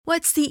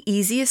What's the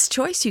easiest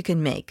choice you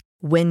can make?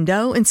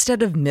 Window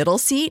instead of middle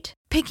seat?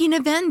 Picking a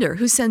vendor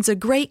who sends a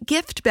great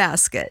gift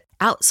basket?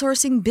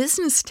 Outsourcing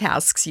business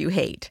tasks you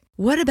hate?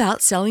 What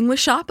about selling with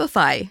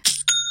Shopify?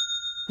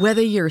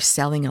 Whether you're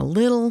selling a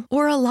little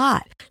or a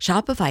lot,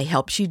 Shopify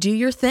helps you do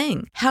your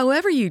thing,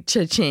 however you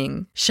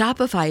cha-ching.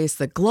 Shopify is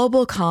the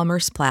global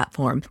commerce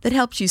platform that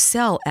helps you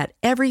sell at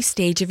every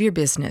stage of your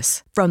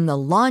business. From the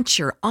launch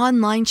your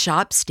online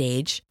shop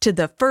stage to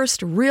the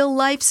first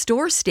real-life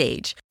store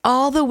stage,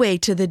 all the way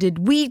to the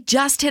did we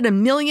just hit a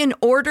million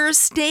orders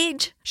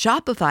stage.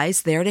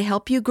 Shopify's there to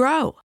help you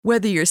grow.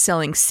 Whether you're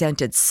selling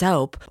scented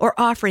soap or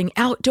offering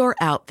outdoor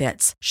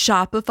outfits,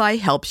 Shopify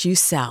helps you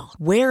sell.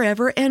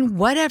 Wherever and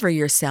whatever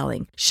you're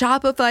selling,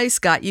 Shopify's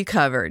got you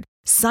covered.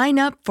 Sign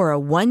up for a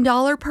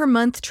 $1 per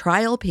month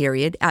trial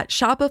period at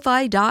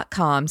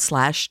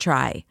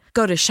shopify.com/try.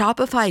 Go to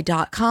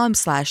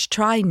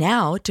shopify.com/try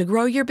now to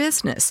grow your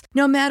business,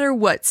 no matter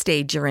what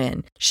stage you're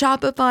in.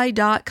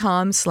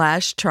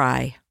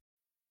 Shopify.com/try.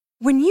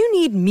 When you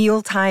need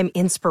mealtime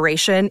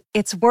inspiration,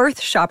 it's worth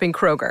shopping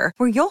Kroger,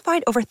 where you'll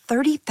find over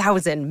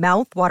 30,000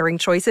 mouth-watering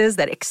choices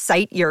that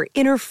excite your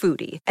inner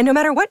foodie. And no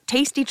matter what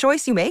tasty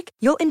choice you make,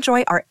 you'll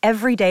enjoy our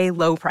everyday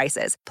low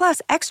prices, plus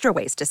extra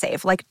ways to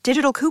save, like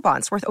digital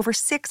coupons worth over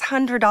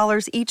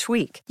 $600 each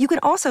week. You can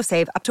also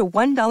save up to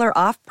 $1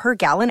 off per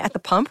gallon at the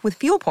pump with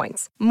fuel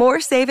points.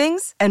 More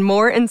savings and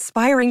more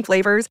inspiring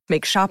flavors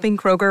make shopping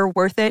Kroger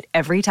worth it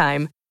every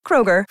time.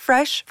 Kroger,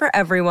 fresh for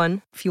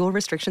everyone. Fuel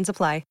restrictions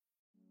apply.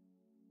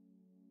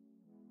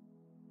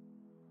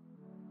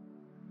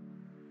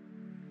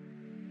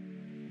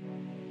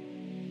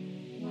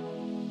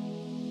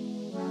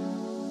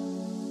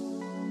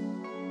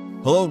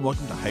 Hello and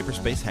welcome to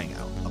Hyperspace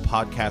Hangout, a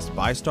podcast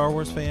by Star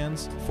Wars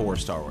fans for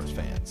Star Wars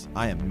fans.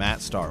 I am Matt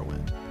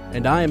Starwind.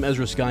 And I am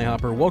Ezra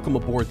Skyhopper. Welcome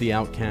aboard The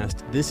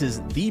Outcast. This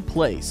is the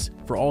place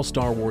for all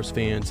Star Wars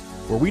fans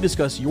where we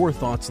discuss your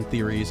thoughts and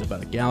theories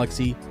about a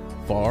galaxy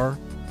far,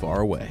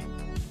 far away.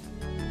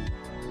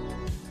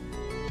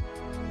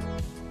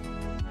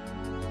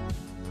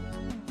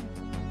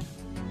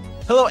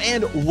 Hello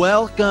and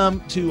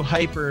welcome to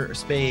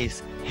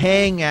Hyperspace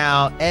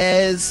Hangout.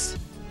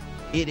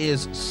 It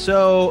is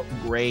so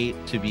great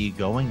to be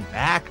going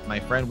back, my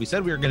friend. We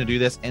said we were going to do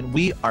this, and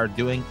we are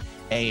doing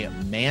a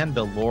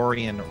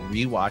Mandalorian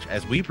rewatch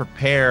as we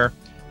prepare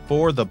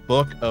for the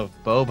Book of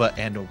Boba.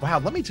 And wow,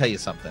 let me tell you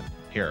something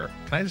here.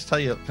 Can I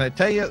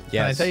tell you?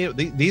 Yes.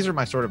 These are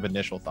my sort of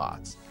initial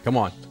thoughts. Come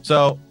on.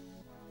 So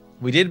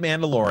we did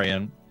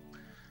Mandalorian,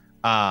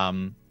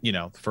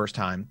 the first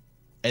time,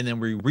 and then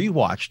we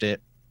rewatched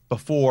it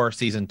before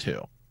season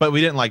 2. But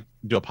we didn't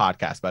do a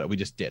podcast about it. We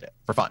just did it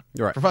for fun,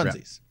 right, for funsies.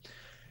 Right.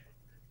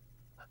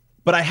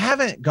 But I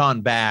haven't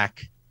gone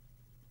back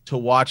to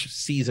watch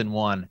season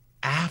 1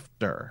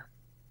 after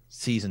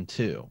season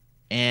 2.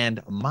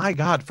 And my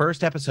God,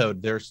 first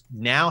episode, there's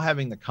now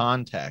having the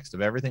context of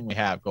everything we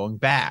have going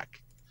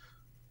back.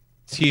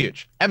 It's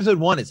huge. Episode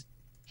 1 is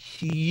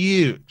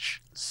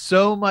huge.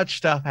 So much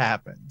stuff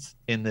happens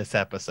in this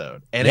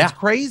episode. And It's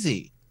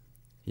crazy.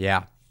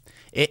 Yeah,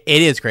 it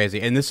is crazy.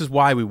 And this is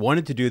why we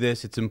wanted to do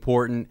this. It's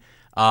important.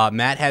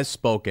 Matt has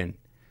spoken.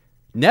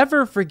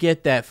 Never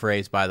forget that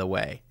phrase, by the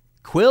way.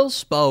 Quill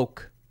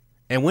spoke,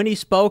 and when he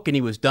spoke and he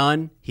was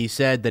done, he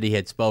said that he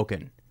had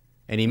spoken,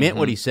 and he meant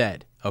what he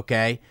said,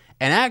 okay?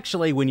 And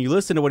actually, when you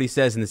listen to what he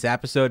says in this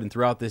episode and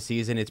throughout this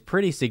season, it's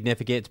pretty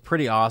significant, it's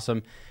pretty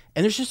awesome,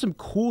 and there's just some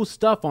cool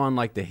stuff on,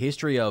 the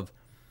history of,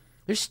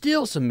 there's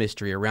still some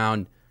mystery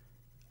around,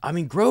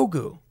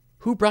 Grogu.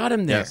 Who brought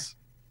him there, yes.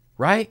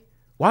 Right?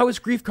 Why was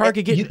Greef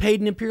Karga getting paid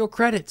in Imperial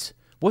credits?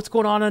 What's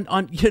going on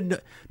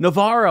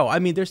Navarro?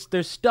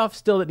 There's stuff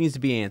still that needs to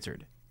be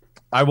answered.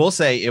 I will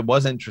say it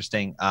was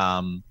interesting.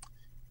 I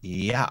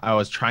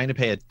was trying to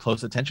pay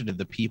close attention to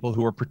the people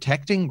who were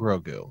protecting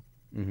Grogu.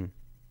 Mm-hmm.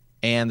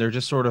 And they're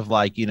just sort of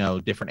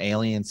different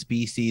alien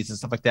species and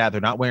stuff like that. They're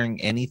not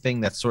wearing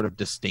anything that's sort of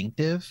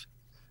distinctive,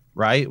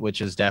 right? Which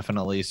is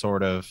definitely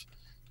sort of,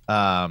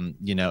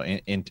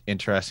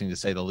 interesting to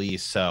say the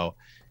least. So,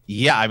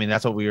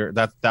 that's what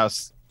that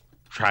was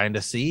trying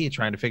to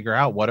figure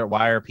out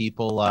why are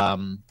people,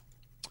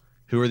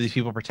 who are these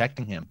people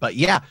protecting him? But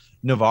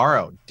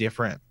Navarro,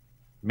 different.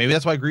 Maybe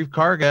that's why Greef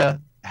Karga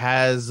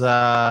has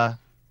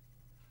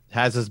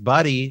his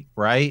buddy,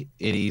 right?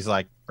 And he's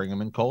bring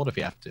him in cold if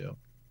you have to.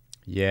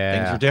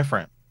 Yeah. Things are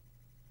different.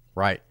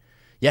 Right.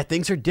 Yeah,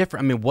 things are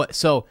different. And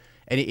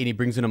he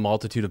brings in a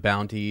multitude of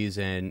bounties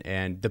and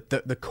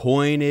the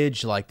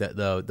coinage,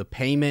 the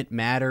payment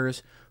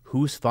matters,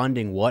 who's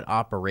funding what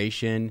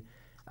operation.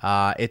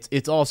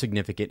 It's all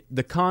significant.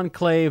 The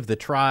conclave, the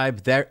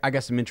tribe, I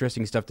got some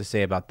interesting stuff to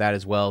say about that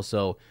as well.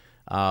 So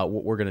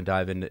we're going to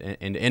dive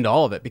into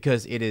all of it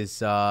because it is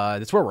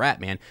that's where we're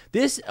at, man.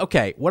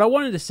 What I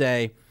wanted to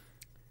say,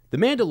 The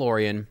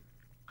Mandalorian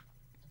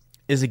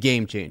is a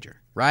game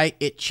changer, right?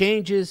 It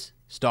changes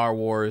Star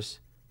Wars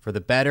for the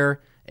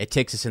better. It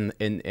takes us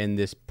in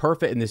this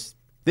perfect, this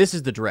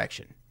is the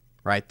direction,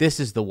 right?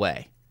 This is the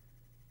way.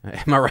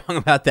 Am I wrong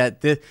about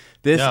that? This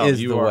is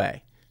the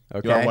way.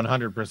 Okay. You are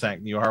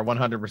 100%. You are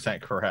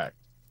 100% correct.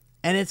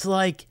 And it's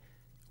like,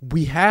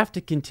 we have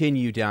to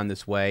continue down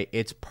this way.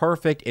 It's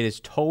perfect. It is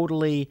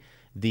totally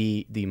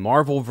the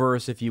Marvel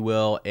verse, if you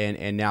will.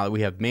 And now that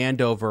we have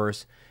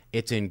Mandoverse,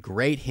 it's in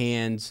great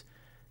hands.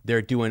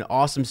 They're doing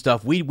awesome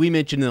stuff. We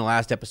mentioned in the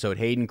last episode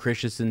Hayden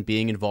Christensen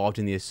being involved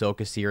in the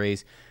Ahsoka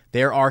series.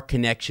 There are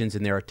connections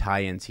and there are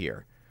tie-ins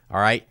here. All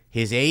right?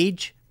 His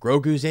age,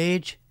 Grogu's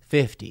age,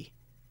 50.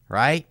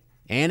 Right?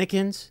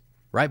 Anakin's,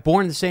 right?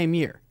 Born the same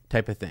year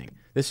type of thing.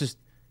 This is...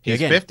 He's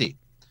 50.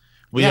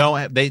 We don't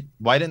have,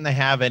 why didn't they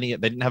have any?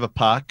 They didn't have a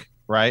puck,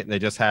 right? They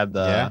just had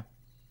the...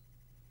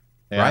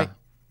 Yeah. Right?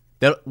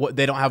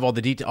 They don't have all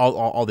the detail.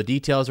 All the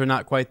details are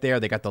not quite there.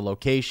 They got the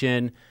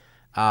location.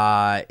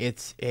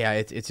 It's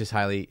just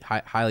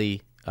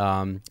highly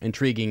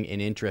intriguing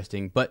and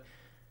interesting. But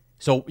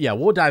so yeah,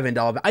 we'll dive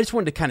into all of it. I just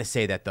wanted to kind of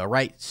say that though,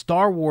 right?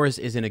 Star Wars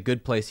is in a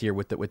good place here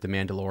with the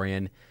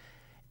Mandalorian,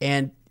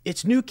 and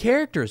it's new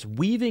characters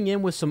weaving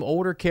in with some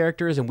older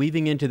characters and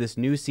weaving into this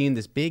new scene,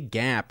 this big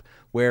gap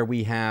where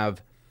we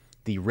have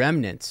the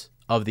remnants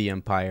of the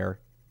Empire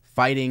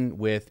fighting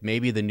with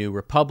maybe the New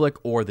Republic,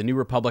 or the New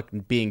Republic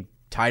being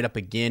tied up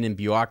again in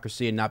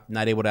bureaucracy and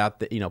not able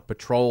to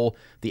patrol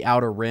the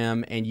Outer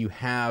Rim, and you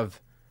have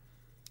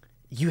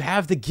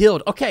the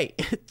Guild. Okay,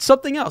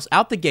 something else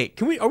out the gate.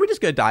 Are we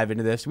just gonna dive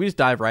into this? We just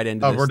dive right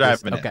into this. We're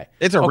diving in. Okay,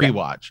 it's a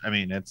rewatch. I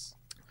mean, it's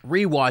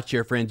rewatch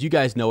here, friends. You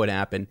guys know what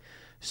happened.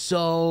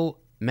 So,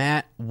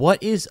 Matt,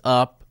 what is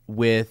up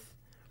with?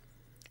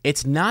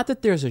 It's not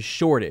that there's a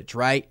shortage,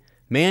 right?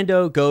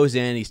 Mando goes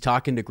in, he's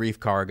talking to Greef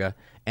Karga,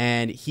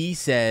 and he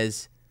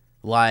says,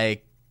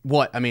 like,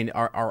 what? I mean,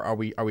 are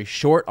we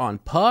short on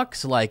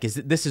pucks? Like,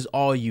 this is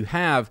all you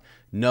have?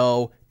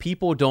 No,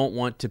 people don't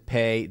want to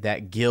pay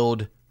that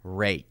guild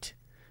rate,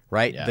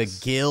 right? Yes.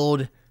 The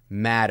guild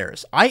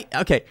matters.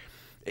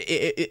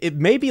 It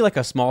may be like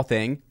a small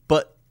thing,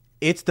 but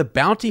it's the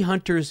Bounty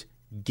Hunters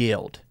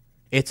Guild.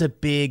 It's a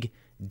big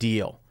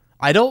deal.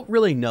 I don't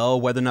really know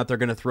whether or not they're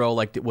going to throw,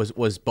 like, was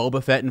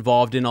Boba Fett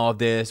involved in all of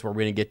this? We're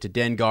going to get to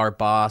Dengar,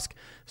 Bosk,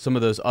 some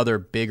of those other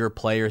bigger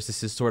players.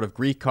 This is sort of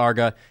Greef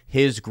Karga,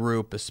 his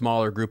group, a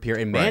smaller group here.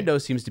 And Mando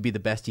seems to be the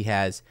best he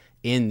has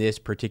in this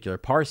particular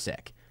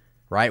parsec,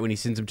 right? When he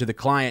sends him to the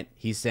client,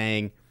 he's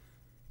saying,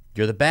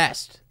 you're the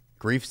best.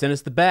 Greef sent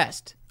us the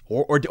best.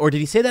 Or did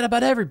he say that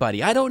about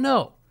everybody? I don't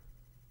know.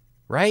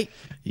 Right?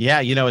 Yeah,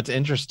 it's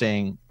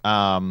interesting.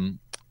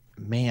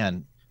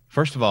 Man,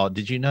 first of all,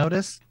 did you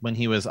notice when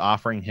he was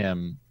offering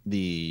him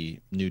the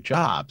new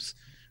jobs,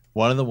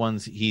 one of the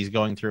ones he's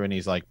going through and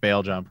he's like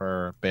bail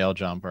jumper,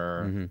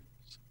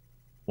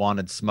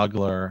 wanted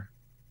smuggler.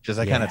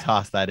 I kind of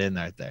tossed that in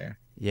right there.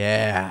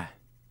 Yeah.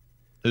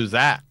 Who's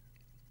that?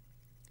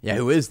 Yeah,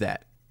 who is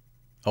that?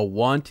 A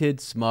wanted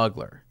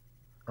smuggler.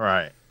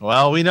 Right.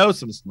 Well, we know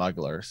some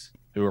smugglers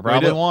who were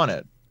probably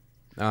wanted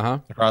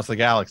across the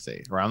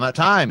galaxy around that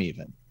time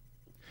even.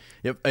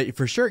 Yep,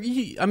 for sure.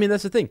 I mean,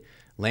 that's the thing.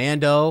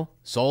 Lando,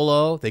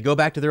 Solo, they go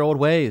back to their old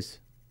ways,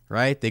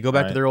 right? They go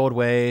back to their old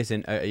ways,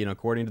 and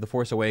according to The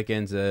Force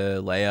Awakens,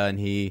 Leia and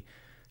he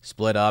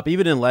split up.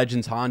 Even in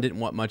Legends, Han didn't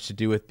want much to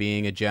do with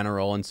being a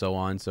general and so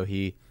on, so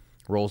he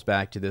rolls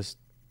back to this.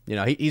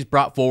 He's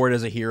brought forward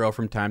as a hero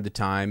from time to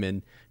time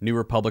in New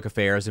Republic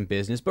affairs and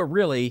business, but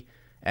really,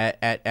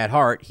 at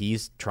heart,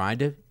 he's trying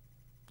to,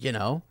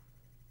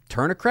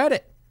 turn a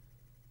credit.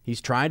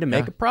 He's trying to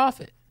make a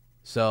profit.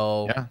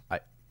 So,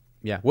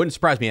 wouldn't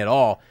surprise me at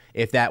all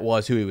if that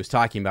was who he was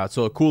talking about.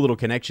 So a cool little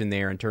connection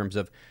there in terms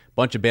of a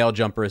bunch of bail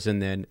jumpers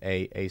and then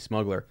a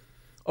smuggler.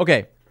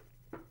 Okay,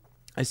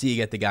 I see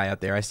you got the guy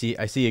out there. I see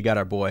you got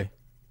our boy.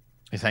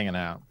 He's hanging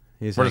out.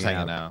 We're just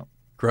hanging out.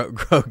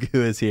 Grogu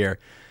is here.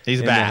 He's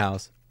in back. The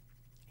house.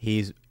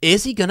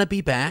 Is he gonna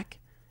be back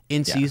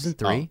in season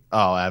 3?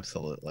 Oh,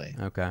 absolutely.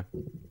 Okay.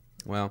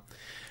 Well,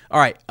 all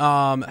right.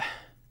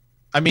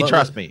 I mean,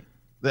 trust me.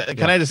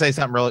 Can I just say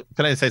something real?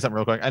 Can I just say something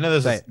real quick? I know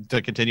this is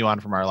to continue on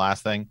from our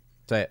last thing.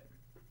 Say it.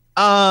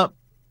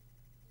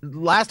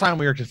 Last time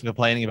we were just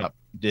complaining about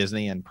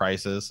Disney and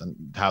prices and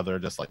how they're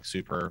just like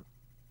super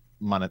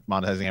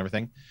monetizing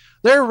everything.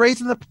 They're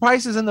raising the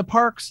prices in the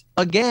parks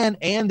again,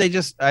 and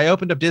I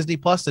opened up Disney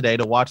Plus today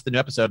to watch the new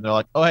episode, and they're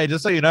like, "Oh, hey,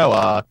 just so you know,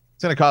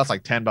 it's going to cost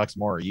like $10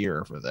 more a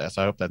year for this.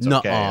 I hope that's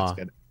okay." It's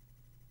good.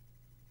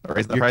 They're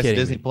raising the price of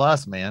Disney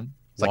Plus, man.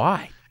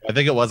 Why? I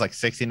think it was like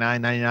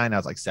 $69.99. I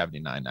was like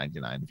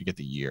 $79.99 if you get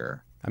the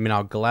year. I mean,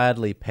 I'll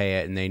gladly pay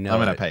it, and they know I'm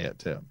going to pay it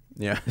too.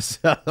 Yeah,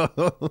 so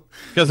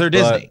because they're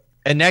Disney.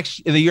 And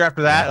the year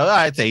after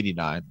that, it's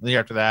 $89. The year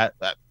after that,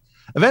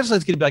 eventually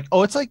it's going to be like,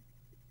 oh, it's like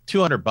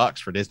 $200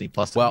 for Disney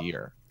Plus a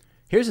year.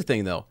 Here's the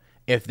thing, though: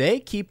 if they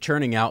keep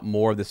churning out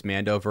more of this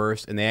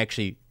Mandoverse and they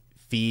actually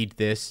feed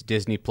this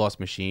Disney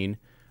Plus machine,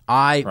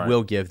 I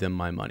will give them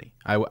my money.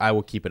 I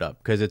will keep it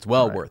up because it's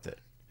well worth it.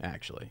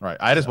 Actually, right.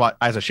 I just want,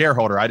 as a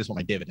shareholder, I just want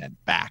my dividend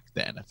back.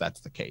 Then, if that's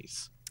the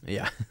case,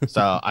 yeah.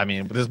 So I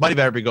mean, but this money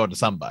better be going to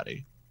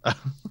somebody.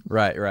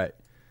 Right.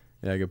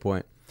 Yeah, good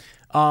point.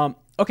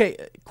 Okay,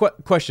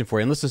 question for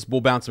you, and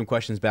we'll bounce some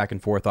questions back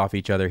and forth off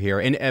each other here.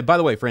 And by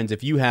the way, friends,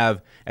 if you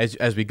have,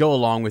 as we go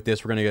along with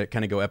this, we're going to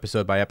kind of go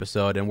episode by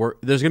episode, and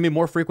there's going to be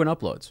more frequent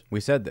uploads.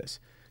 We said this.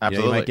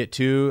 Absolutely. You might get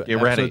 2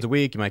 episodes a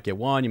week. You might get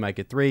 1. You might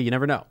get 3. You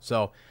never know.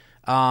 So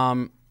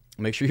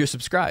make sure you're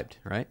subscribed,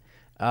 right?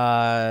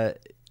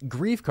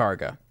 Greef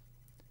Karga.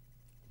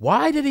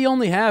 Why did he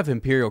only have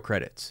Imperial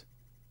credits?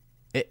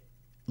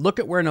 Look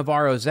at where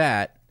Navarro's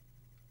at.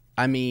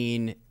 I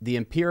mean, the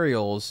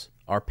Imperials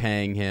are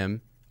paying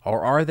him,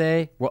 or are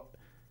they? Well,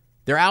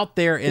 they're out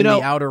there in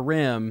the Outer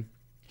Rim.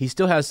 He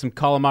still has some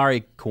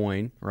calamari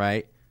coin,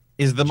 right?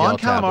 Is the Mon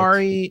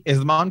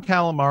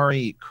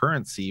Calamari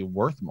currency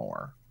worth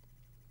more?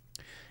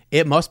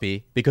 It must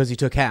be, because he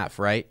took half,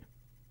 right?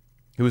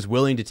 He was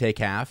willing to take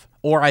half,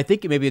 or I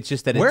think maybe it's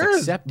just that it's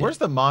accepted. Where's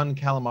the Mon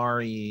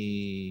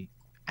Calamari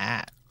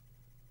at?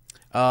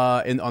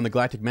 On the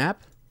galactic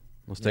map.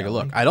 Let's take a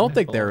look. I don't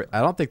think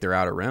they're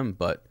Outer Rim,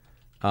 but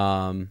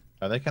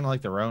are they kind of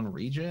like their own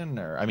region?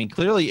 Or I mean,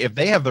 clearly, if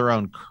they have their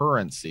own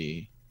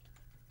currency,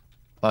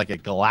 like a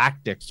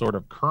galactic sort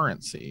of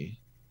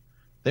currency,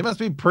 they must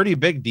be a pretty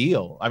big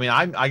deal. I mean,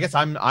 I guess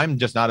I'm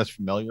just not as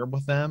familiar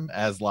with them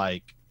as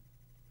like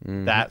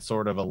that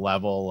sort of a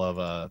level of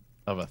a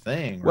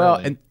thing. Well,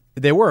 really. And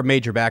they were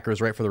major backers,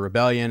 right, for the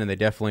rebellion, and they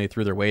definitely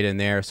threw their weight in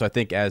there. So I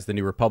think as the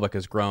New Republic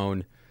has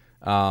grown,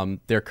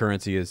 their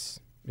currency is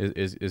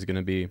going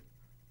to be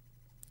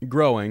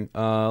growing.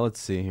 Let's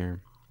see here.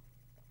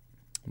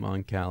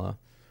 Mon Cala. I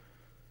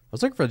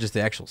was looking for just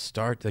the actual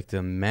start, like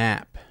the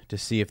map, to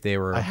see if they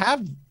were. I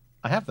have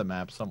the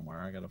map somewhere.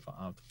 I gotta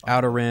find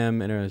Outer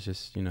Rim, and it was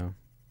just Well,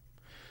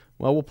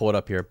 we'll pull it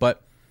up here,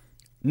 but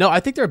no,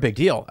 I think they're a big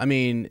deal. I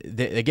mean,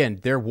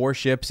 they're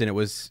warships, and it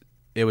was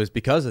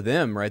because of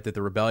them, right, that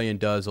the rebellion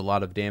does a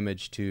lot of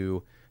damage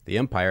to the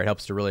Empire. It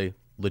helps to really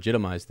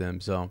legitimize them.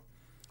 So.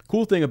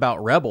 Cool thing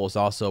about Rebels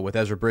also with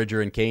Ezra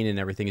Bridger and Kanan and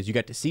everything is you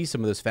got to see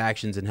some of those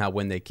factions and how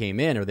when they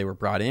came in or they were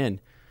brought in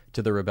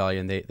to the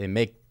rebellion, they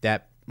make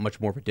that much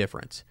more of a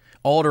difference.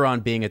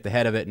 Alderaan being at the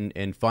head of it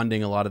and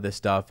funding a lot of this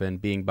stuff and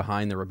being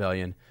behind the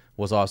rebellion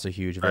was also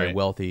huge. A very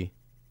wealthy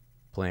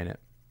planet.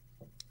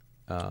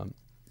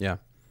 Yeah.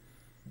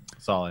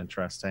 It's all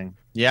interesting.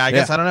 Yeah, I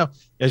guess I don't know.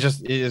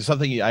 It's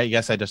something I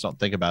guess I just don't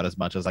think about as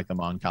much as like the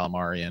Mon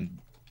Calamari and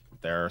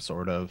their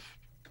sort of,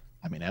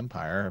 I mean,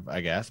 empire,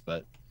 I guess,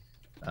 but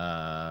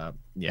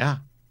yeah.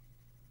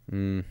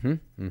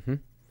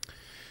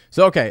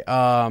 So okay,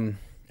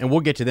 and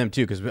we'll get to them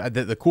too, because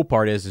the cool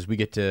part is we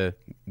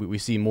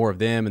see more of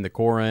them and the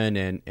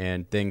Corran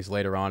and things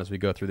later on as we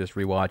go through this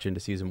rewatch into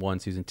season 1,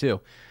 season 2.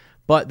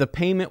 But the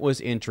payment was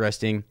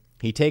interesting.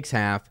 He takes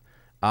half.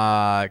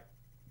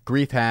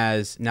 Greef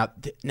has now.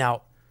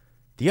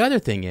 The other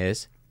thing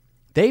is,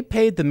 they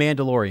paid the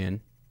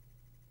Mandalorian,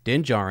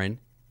 Din Djarin,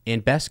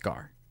 and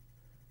Beskar.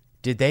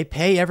 Did they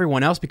pay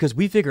everyone else? Because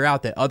we figure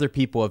out that other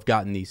people have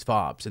gotten these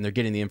fobs and they're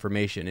getting the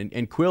information.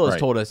 And Quill has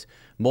told us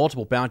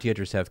multiple bounty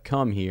hunters have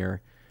come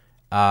here.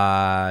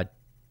 Do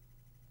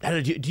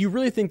you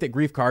really think that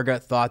Greef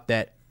Karga thought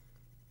that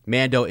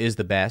Mando is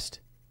the best?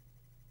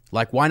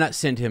 Like, why not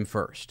send him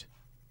first?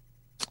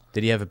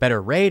 Did he have a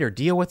better rate or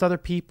deal with other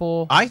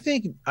people? I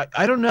think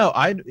I don't know.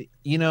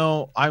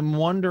 I'm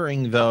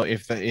wondering though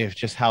if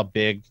just how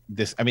big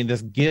this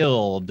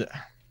guild.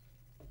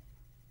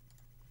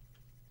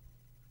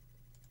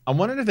 I'm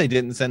wondering if they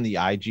didn't send the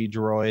IG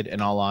droid,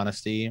 in all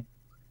honesty,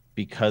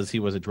 because he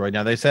was a droid.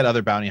 Now, they said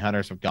other bounty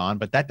hunters have gone,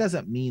 but that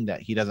doesn't mean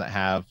that he doesn't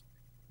have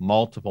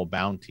multiple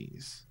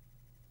bounties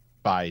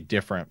by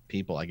different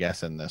people, I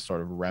guess, in the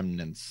sort of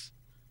remnants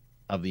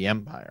of the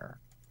Empire,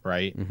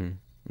 right?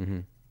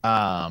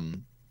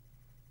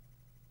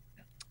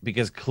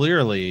 Because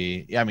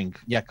clearly,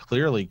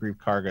 clearly Greef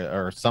Karga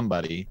or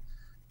somebody,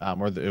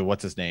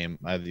 what's his name?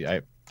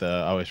 I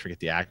always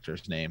forget the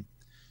actor's name.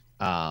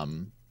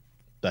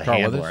 The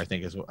Carl handler,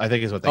 Withers? I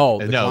think is what they.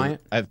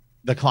 Client?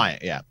 The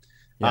client, yeah.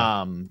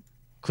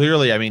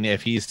 Clearly, I mean,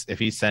 if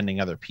he's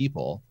sending other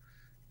people,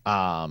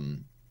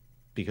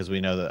 because we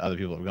know that other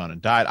people have gone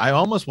and died. I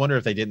almost wonder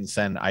if they didn't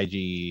send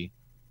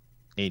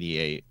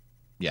IG-88.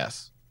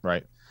 Yes,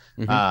 right.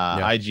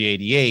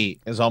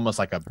 IG-88 is almost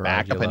like a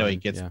backup. IG-11, I know he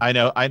gets.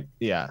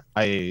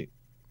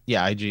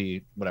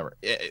 IG whatever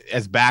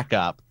as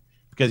backup.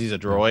 Because he's a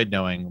droid,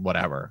 knowing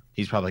whatever,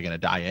 he's probably going to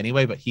die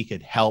anyway, but he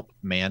could help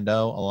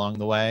Mando along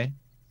the way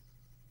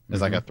as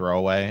like a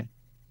throwaway.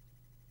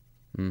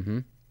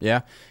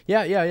 Yeah.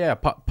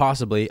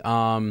 Possibly.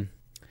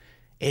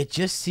 It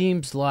just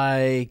seems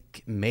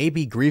like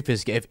maybe Greef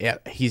if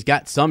he's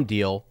got some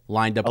deal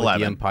lined up 11.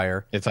 With the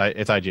Empire. It's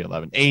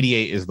IG-11.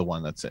 88 is the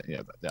one that's it.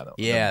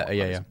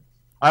 Yeah.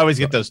 I always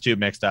get those two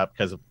mixed up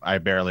because I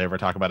barely ever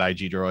talk about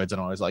IG droids, and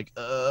I'm always like,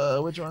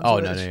 which one's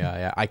which? No,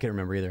 yeah, I can't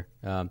remember either.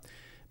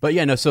 But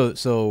yeah, no.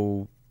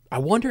 So I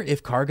wonder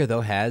if Karga though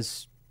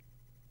has,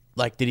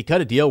 like, did he cut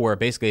a deal where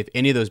basically if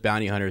any of those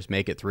bounty hunters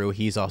make it through,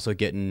 he's also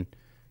getting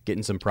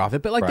some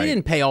profit? But like they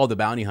didn't pay all the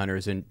bounty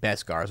hunters in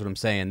Beskar. Is what I'm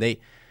saying.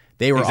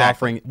 They were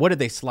offering. What did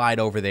they slide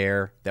over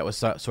there? That was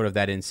sort of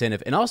that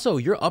incentive. And also,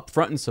 you're up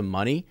fronting some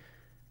money.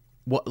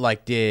 what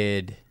like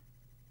did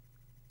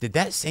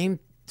that same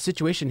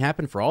situation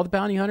happen for all the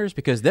bounty hunters?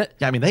 Because that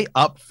Yeah, I mean, they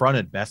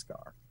up-fronted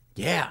Beskar.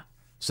 yeah.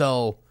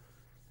 So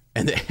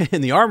and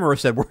the armorer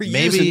said we're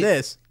using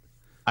this.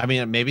 I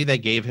mean, maybe they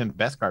gave him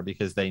Beskar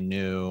because they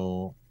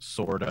knew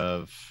sort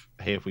of,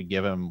 hey, if we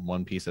give him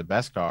one piece of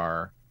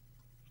Beskar,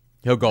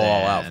 He'll go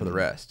all out for the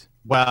rest.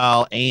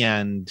 Well,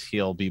 and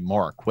he'll be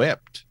more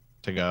equipped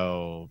to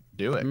go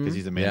do it because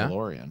he's a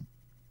Mandalorian.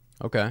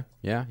 Yeah. Okay.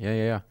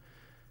 Yeah.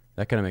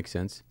 That kind of makes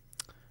sense.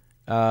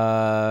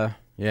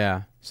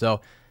 Yeah.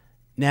 So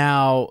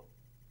now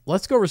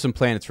let's go over some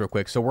planets real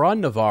quick. So we're on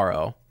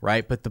Navarro,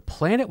 right? But the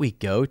planet we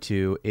go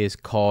to is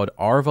called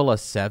Arvala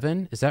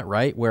 7. Is that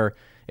right? Where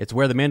it's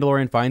where the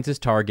Mandalorian finds his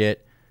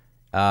target,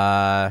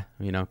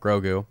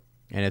 Grogu,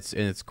 and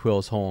it's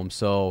Quill's home.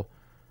 So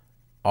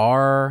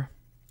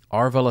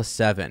Arvala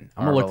 7.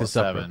 I'm going to look this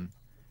up.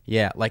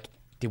 Yeah, like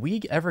did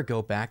we ever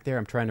go back there?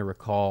 I'm trying to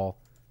recall,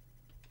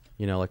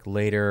 like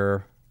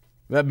later.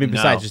 I mean,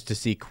 besides just to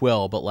see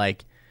Quill, but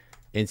like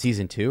in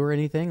season 2 or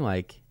anything,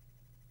 like,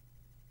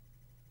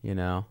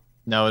 No,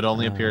 it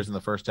only appears in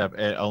the first step.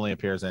 It only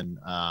appears in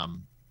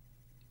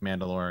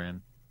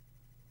Mandalorian.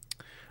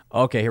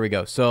 Okay, here we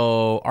go.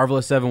 So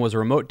Arvala 7 was a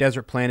remote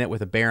desert planet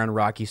with a barren,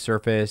 rocky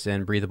surface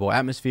and breathable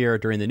atmosphere.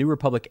 During the New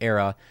Republic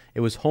era,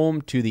 it was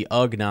home to the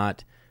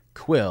Ugnaught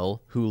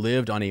Quill, who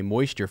lived on a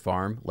moisture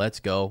farm. Let's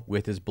go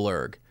with his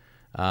blurg.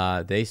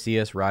 They see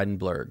us riding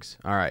blurgs.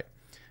 All right.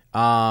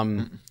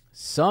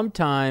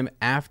 Sometime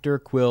after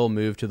Quill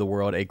moved to the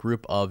world, a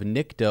group of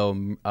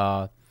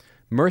Nikto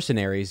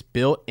mercenaries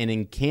built an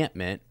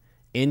encampment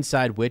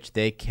inside which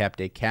they kept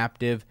a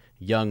captive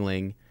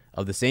youngling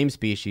of the same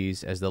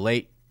species as the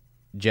late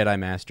Jedi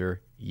Master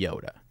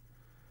Yoda.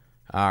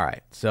 All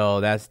right, so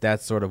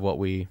that's sort of what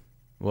we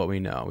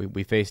know.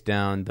 We face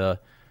down the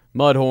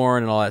Mudhorn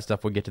and all that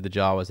stuff. We'll get to the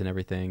Jawas and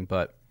everything,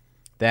 but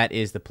that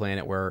is the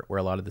planet where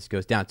a lot of this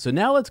goes down. So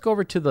now let's go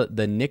over to the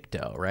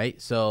Nikto,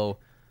 right? So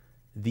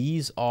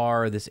these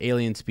are this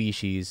alien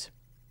species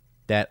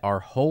that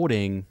are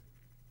holding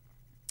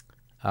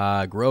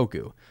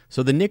Grogu.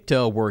 So the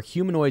Nikto were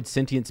humanoid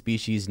sentient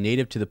species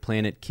native to the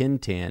planet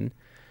Kintan.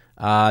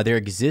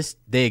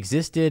 They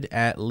existed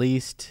at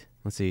least,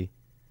 let's see.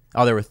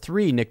 Oh, there were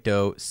 3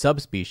 Nikto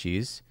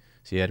subspecies.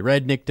 So you had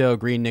red Nikto,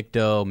 green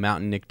Nikto,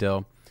 mountain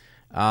Nikto.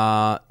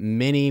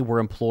 Many were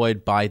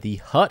employed by the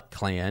Hutt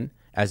clan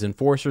as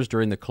enforcers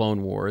during the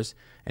Clone Wars.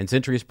 And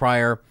centuries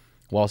prior,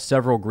 while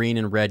several green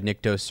and red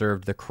Nikto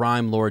served the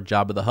crime lord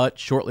Jabba the Hutt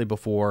shortly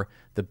before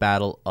the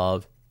Battle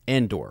of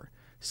Endor.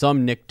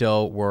 Some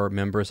Nikto were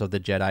members of the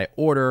Jedi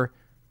Order.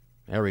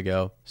 There we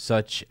go.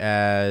 Such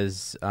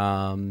as...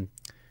 oh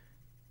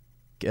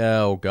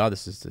god,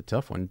 this is a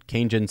tough one.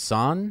 Kainjin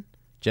San,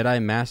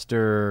 Jedi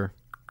Master.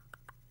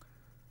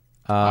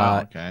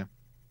 Okay.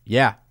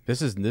 Yeah,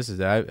 this is.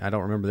 I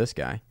don't remember this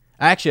guy.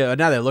 Actually,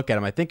 now that I look at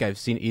him, I think I've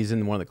seen he's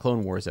in one of the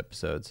Clone Wars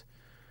episodes.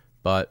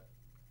 But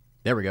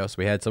there we go. So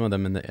we had some of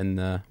them in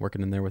the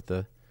working in there with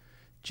the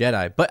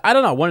Jedi. But I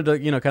don't know. I wanted to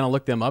kind of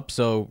look them up.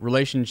 So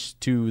relations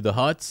to the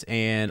Hutts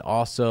and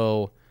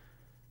also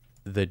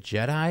the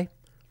Jedi.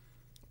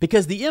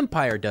 Because the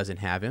Empire doesn't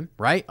have him,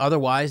 right?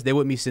 Otherwise, they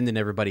wouldn't be sending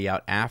everybody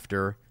out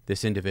after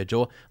this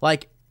individual.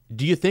 Like,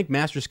 do you think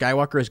Master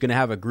Skywalker is going to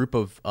have a group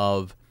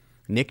of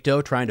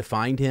Nikto trying to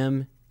find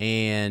him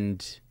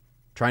and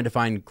trying to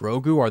find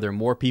Grogu? Are there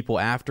more people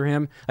after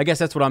him? I guess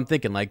that's what I'm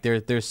thinking. Like,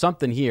 there's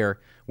something here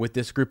with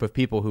this group of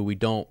people who we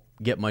don't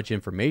get much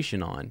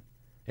information on.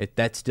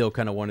 That's still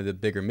kind of one of the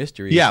bigger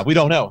mysteries. Yeah, we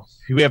don't know.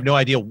 We have no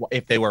idea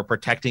if they were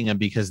protecting him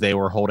because they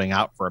were holding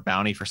out for a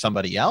bounty for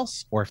somebody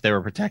else, or if they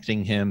were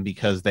protecting him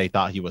because they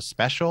thought he was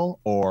special,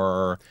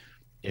 or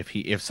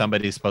if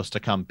somebody's supposed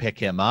to come pick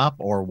him up,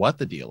 or what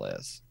the deal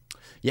is.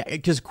 Yeah,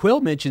 because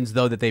Quill mentions,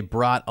 though, that they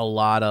brought a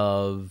lot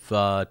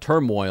of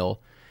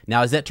turmoil.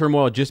 Now, is that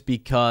turmoil just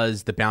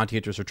because the bounty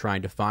hunters are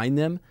trying to find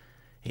them?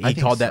 He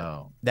called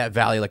that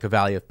valley like a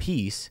valley of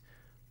peace,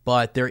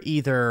 but they're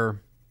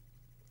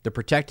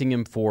protecting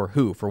him for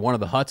who? For one of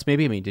the Hutts,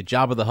 maybe? I mean, did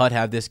Jabba the Hutt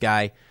have this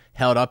guy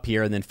held up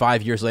here, and then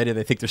 5 years later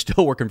they think they're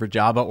still working for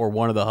Jabba or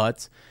one of the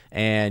Hutts,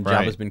 and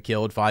right. Jabba's been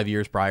killed 5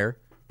 years prior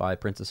by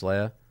Princess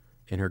Leia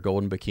in her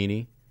golden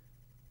bikini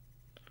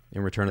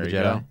in Return of the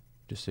Jedi? Go.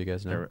 Just so you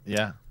guys know.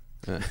 Yeah.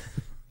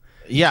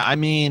 Yeah, I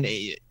mean,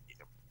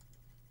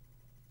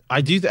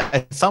 I do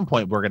at some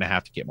point we're going to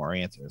have to get more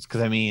answers,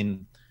 because I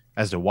mean,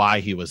 as to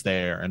why he was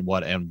there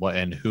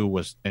and who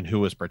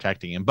was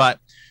protecting him. But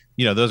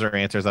those are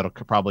answers that'll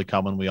probably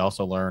come when we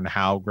also learn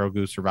how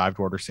Grogu survived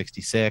Order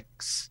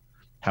 66,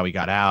 how he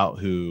got out,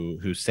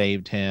 who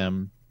saved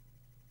him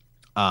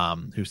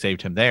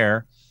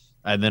there,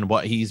 and then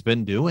what he's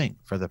been doing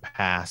for the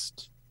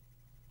past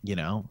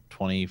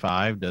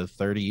 25 to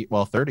 30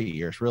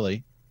 years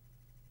really.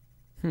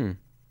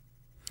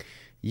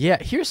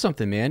 Yeah, here's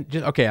something, man.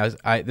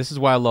 This is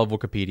why I love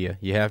Wikipedia.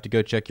 You have to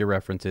go check your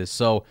references.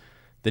 So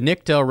the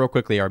Nikto, real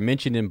quickly, are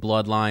mentioned in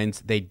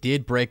Bloodlines. They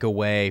did break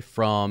away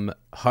from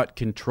Hutt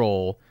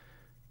control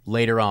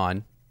later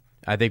on,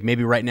 I think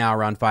maybe right now,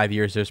 around 5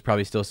 years, there's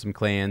probably still some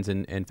clans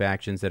and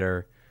factions that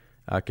are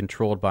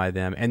controlled by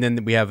them. And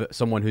then we have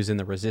someone who's in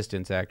the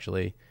Resistance,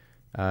 actually,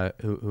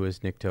 who is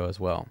Nikto as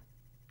well.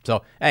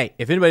 So, hey,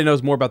 if anybody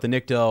knows more about the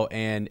Nikto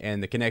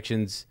and the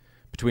connections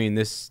between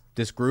this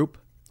group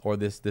or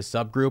this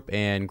subgroup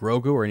and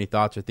Grogu, or any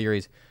thoughts or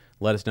theories,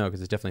 let us know,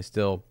 because it's definitely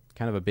still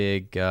kind of a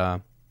big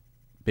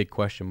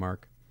question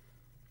mark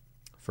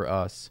for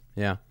us.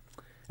 Yeah,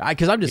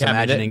 because I'm just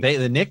imagining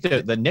the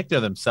Nikto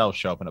themselves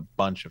show up in a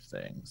bunch of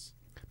things.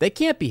 They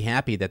can't be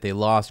happy that they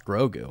lost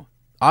Grogu.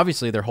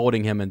 Obviously, they're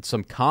holding him in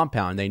some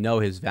compound. They know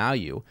his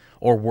value,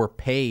 or were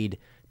paid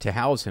to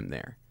house him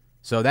there.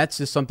 So that's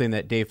just something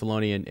that Dave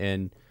Filoni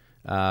and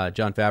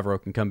Jon Favreau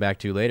can come back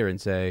to later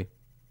and say,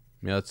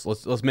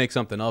 let's make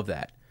something of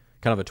that.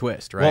 Kind of a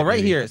twist, right? Well,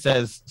 right here it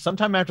says,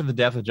 sometime after the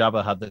death of Jabba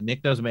the Hutt, the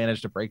Niktos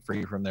managed to break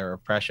free from their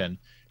oppression,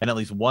 and at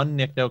least one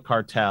Nikto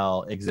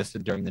cartel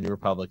existed during the New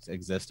Republic's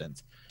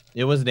existence.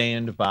 It was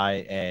named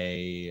by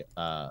a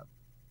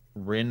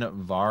Rin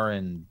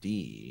Varen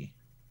D.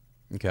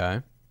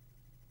 Okay.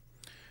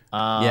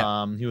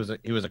 He was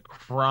a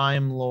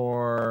crime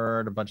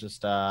lord, a bunch of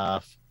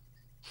stuff.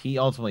 He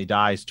ultimately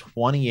dies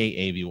 28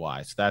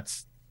 ABY, so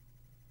that's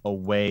a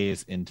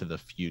ways into the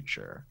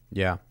future.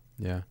 Yeah.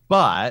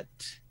 But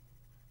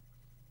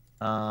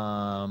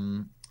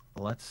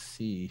let's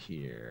see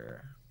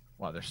here.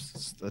 Wow,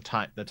 there's the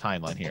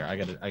timeline here. I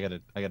gotta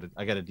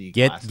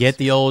declass. Get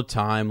the old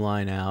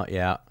timeline out.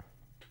 Yeah.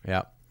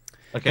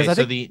 Okay,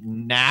 so the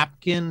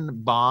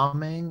napkin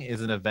bombing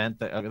is an event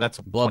that's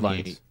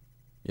Bloodlines.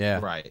 Yeah.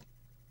 Right.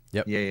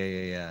 Yep.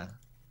 Yeah.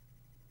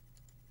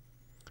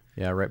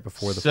 Yeah, right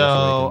before the.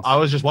 So I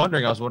was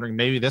wondering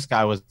maybe this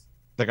guy was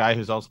the guy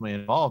who's ultimately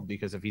involved,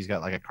 because if he's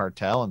got like a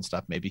cartel and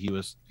stuff, maybe he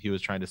was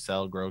trying to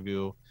sell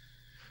Grogu.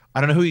 I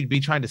don't know who he'd be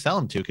trying to sell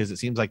him to, because it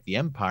seems like the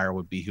Empire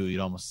would be who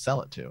you'd almost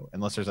sell it to,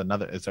 unless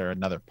is there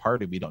another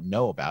party we don't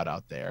know about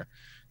out there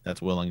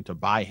that's willing to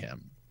buy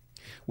him.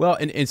 Well,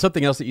 and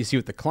something else that you see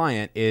with the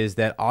client is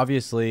that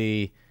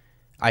obviously,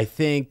 I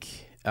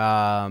think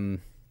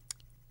the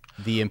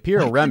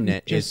Imperial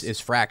Remnant is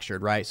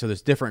fractured, right? So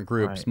there's different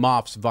groups,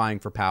 Moffs vying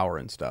for power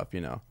and stuff,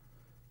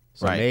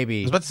 So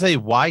maybe I was about to say,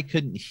 why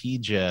couldn't he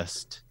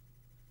just?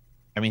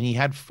 I mean, he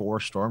had 4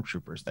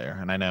 stormtroopers there,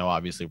 and I know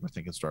obviously we're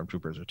thinking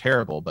stormtroopers are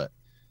terrible, but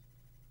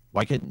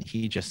why couldn't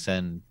he just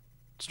send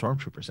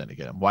stormtroopers in to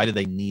get him? Why did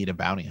they need a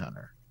bounty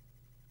hunter?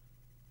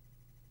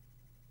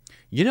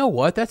 You know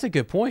what? That's a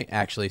good point,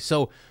 actually.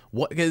 So,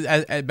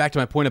 back to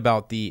my point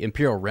about the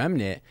Imperial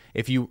Remnant,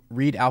 if you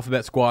read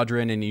Alphabet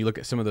Squadron and you look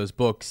at some of those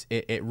books,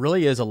 it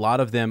really is a lot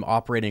of them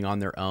operating on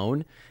their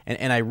own.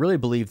 And I really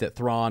believe that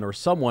Thrawn or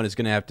someone is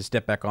going to have to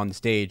step back on the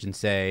stage and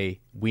say,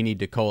 we need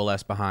to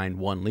coalesce behind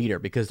one leader,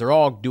 because they're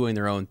all doing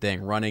their own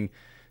thing, running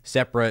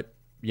separate,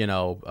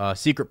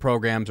 secret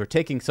programs, or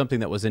taking something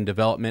that was in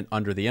development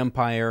under the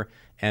Empire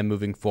and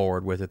moving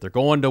forward with it. They're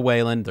going to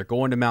Wayland, they're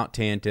going to Mount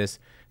Tantus,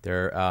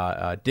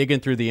 they're digging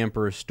through the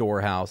Emperor's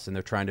storehouse, and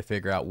they're trying to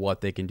figure out what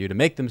they can do to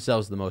make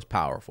themselves the most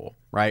powerful,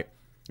 right?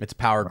 It's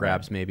power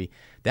grabs, maybe.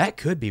 That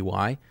could be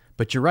why.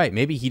 But you're right.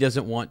 Maybe he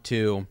doesn't want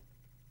to.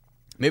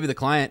 Maybe the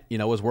client,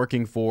 was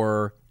working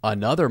for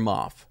another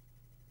Moff.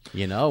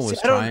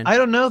 I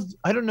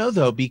don't know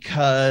though,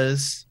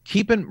 because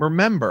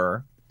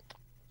remember,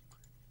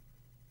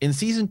 in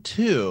season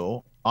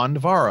 2 on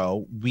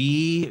Navarro,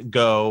 we're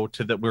going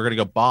to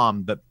go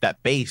bomb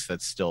that base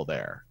that's still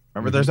there.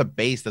 Remember, there's a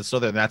base that's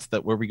still there. And that's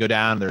where we go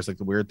down. There's like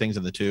the weird things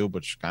in the tube,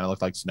 which kind of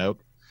look like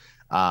Snoke.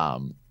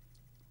 And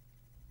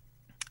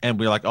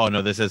we're like, oh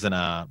no, this isn't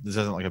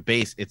like a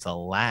base. It's a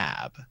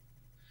lab.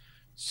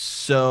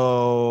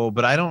 So,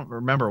 but I don't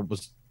remember.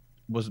 Was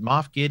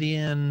Moff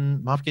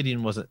Gideon?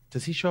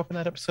 Does he show up in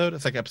that episode?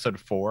 It's like episode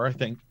 4, I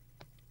think.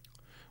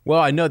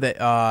 Well, I know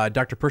that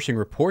Dr. Pershing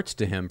reports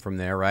to him from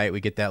there, right?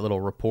 We get that little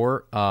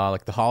report,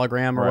 like the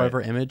hologram or whatever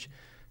image.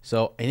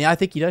 So, and yeah, I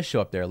think he does show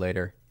up there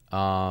later.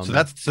 So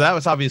that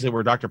was obviously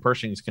where Dr.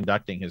 Pershing is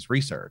conducting his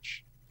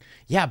research.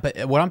 Yeah,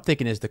 but what I'm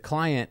thinking is the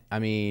client. I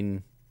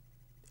mean,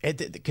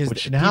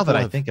 because now that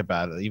I think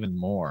about it even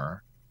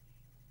more,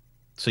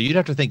 so you'd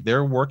have to think they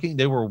were working.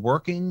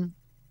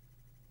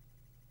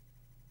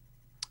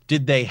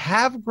 Did they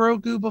have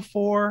Grogu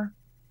before,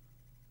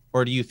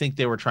 or do you think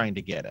they were trying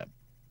to get him?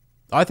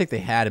 I think they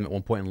had him at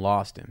one point and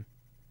lost him.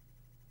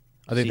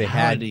 I think they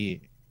had.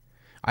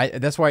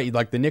 That's why,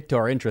 like, the Nikto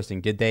are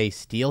interesting. Did they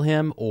steal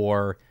him,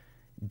 or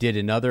did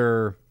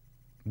another?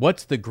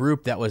 What's the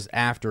group that was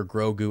after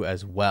Grogu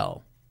as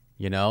well?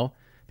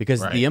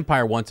 Because the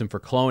Empire wants him for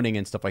cloning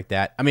and stuff like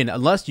that. I mean,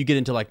 unless you get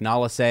into like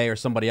Nala Se or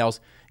somebody else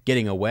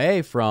getting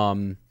away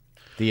from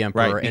the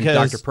Emperor, and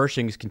Dr.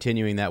 Pershing's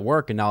continuing that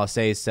work, and Nala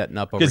Se is setting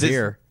up over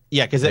here.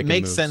 Yeah, because it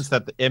makes sense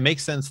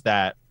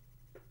that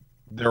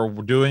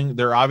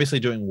they're obviously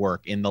doing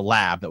work in the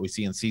lab that we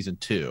see in season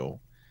 2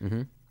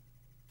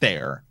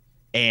 there.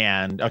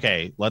 And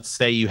okay, let's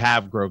say you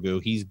have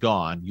Grogu, he's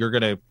gone. You're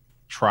gonna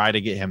try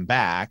to get him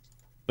back,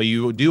 but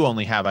you do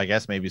only have, I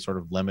guess, maybe sort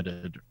of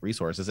limited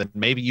resources, and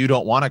maybe you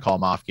don't want to call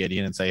Moff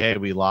Gideon and say, "Hey,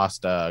 we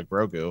lost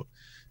Grogu."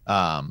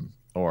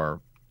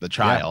 or the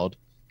child.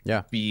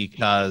 Yeah.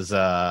 Because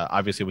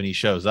obviously when he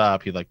shows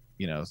up, he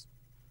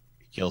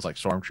kills like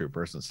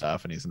stormtroopers and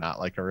stuff, and he's not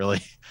like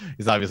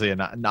he's obviously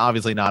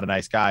not a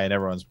nice guy, and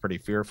everyone's pretty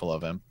fearful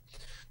of him.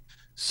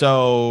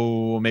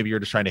 So maybe you're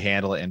just trying to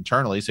handle it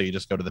internally, so you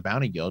just go to the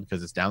Bounty Guild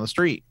because it's down the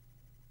street.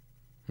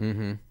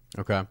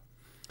 Okay.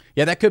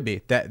 Yeah, that could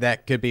be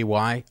that could be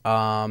why.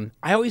 I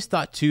always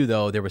thought too,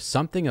 though, there was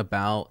something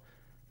about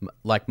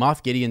like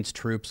Moff Gideon's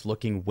troops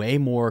looking way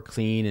more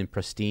clean and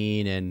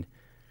pristine, and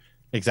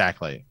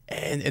exactly.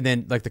 And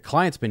then like the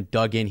client's been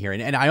dug in here,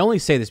 and I only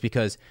say this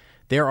because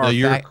there are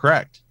you're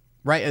correct,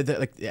 right?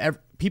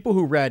 People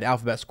who read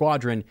Alphabet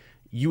Squadron,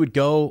 you would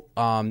go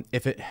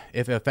if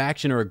a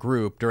faction or a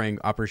group during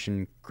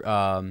Operation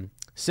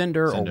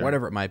Cinder or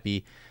whatever it might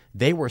be,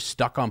 they were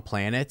stuck on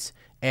planets,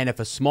 and if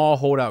a small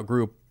holdout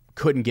group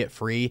couldn't get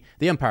free,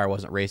 the Empire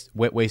wasn't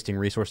wasting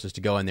resources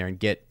to go in there and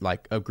get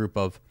like a group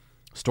of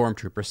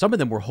stormtroopers. Some of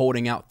them were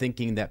holding out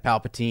thinking that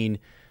Palpatine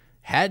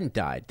hadn't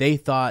died. They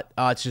thought,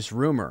 it's just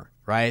rumor,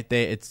 right?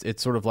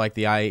 It's sort of like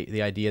the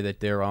idea that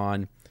they're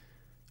on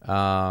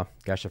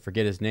gosh, I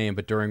forget his name,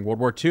 but during World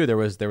War II there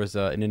was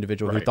an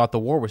individual who thought the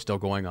war was still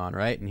going on,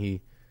 right? And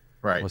he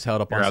was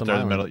held up on some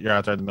island. You're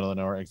out there in the middle of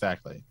nowhere,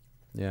 exactly.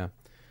 Yeah.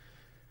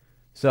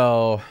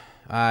 So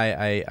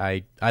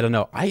I don't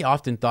know. I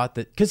often thought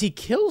that because he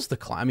kills the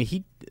client. I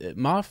mean,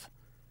 Moff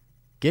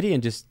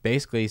Gideon just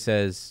basically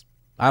says,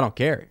 "I don't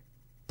care."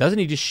 Doesn't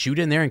he just shoot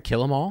in there and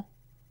kill them all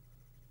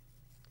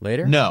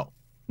later? No.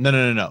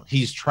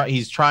 He's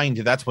trying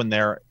to. That's when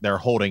they're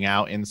holding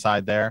out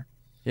inside there.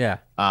 Yeah.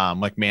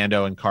 Like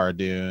Mando and Cara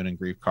Dune and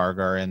Greef Karga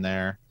are in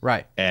there.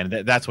 Right. And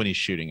that's when he's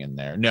shooting in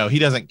there. No, he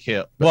doesn't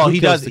kill. Well, he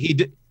does.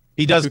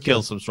 He does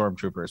kill some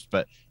stormtroopers,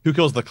 but who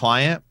kills the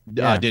client?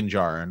 Yeah. Din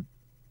Djarin.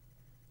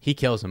 He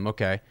kills him.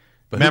 Okay.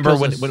 But remember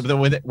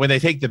when they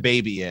take the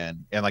baby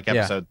in like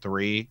episode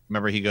 3?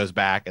 Remember he goes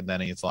back and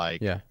then he's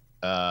like,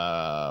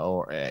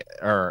 or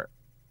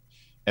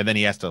and then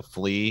he has to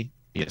flee.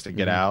 He has to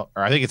get out.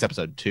 Or I think it's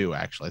episode 2.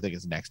 Actually, I think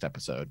it's next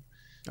episode.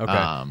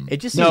 Okay.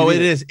 It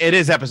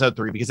is episode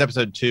 3 because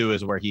episode 2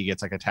 is where he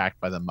gets like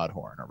attacked by the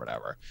Mudhorn or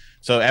whatever.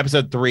 So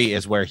episode 3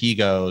 is where he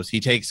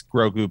takes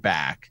Grogu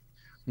back,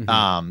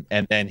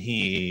 and then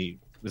he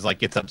is like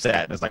gets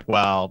upset and is like,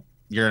 well,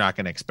 you're not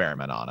going to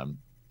experiment on him,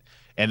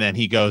 and then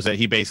he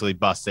basically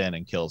busts in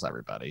and kills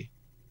everybody,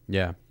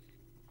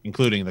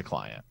 including the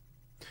client.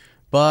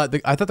 But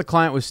I thought the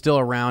client was still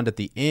around at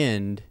the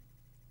end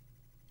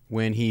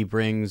when he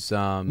brings.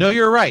 No,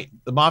 you're right.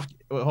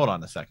 Hold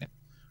on a second.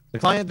 The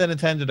client then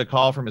attended a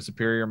call from his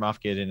superior, Moff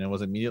Gideon, and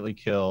was immediately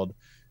killed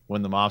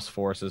when the Moff's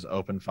forces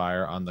opened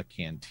fire on the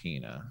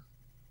cantina.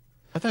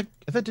 I thought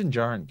Din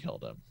Djarin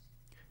killed him.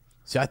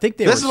 So I think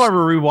this is why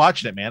we're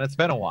rewatching it, man. It's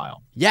been a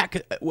while. Yeah,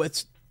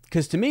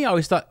 because to me, I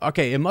always thought,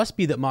 okay, it must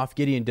be that Moff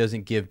Gideon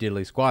doesn't give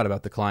diddly squat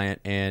about the client,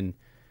 and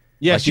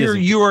yes,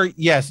 you are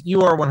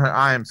 100.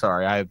 I am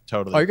sorry, I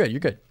totally. Oh, you're good. You're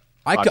good.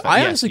 I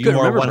honestly couldn't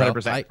remember. You are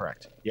 100%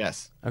 correct.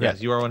 Yes. Okay.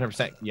 Yes, you are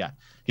 100%. Yeah.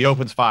 He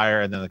opens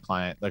fire, and then the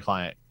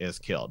client is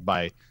killed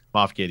by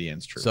Moff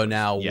Gideon's troops. So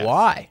now,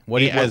 why?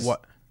 What?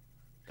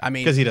 I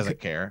mean, because he doesn't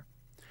care.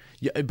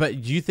 Yeah,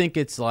 but do you think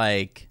it's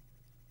like,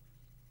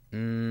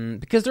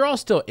 because they're all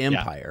still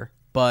Empire?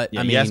 But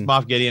I mean, yes,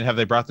 Moff Gideon. Have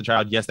they brought the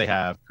child? Yes, they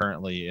have.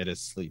 Currently, it is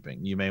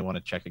sleeping. You may want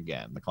to check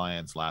again. The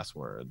client's last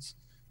words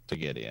to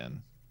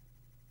Gideon.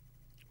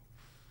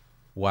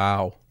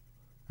 Wow.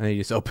 And he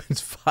just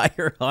opens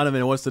fire on them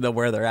and wants to know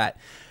where they're at.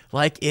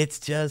 Like, it's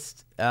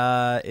just,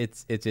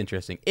 it's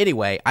interesting.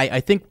 Anyway,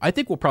 I think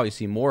we'll probably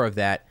see more of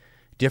that.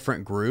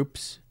 Different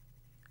groups.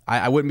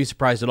 I wouldn't be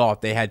surprised at all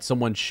if they had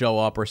someone show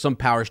up or some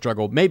power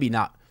struggle. Maybe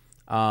not.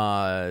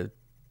 Well,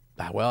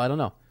 I don't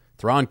know.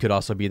 Thrawn could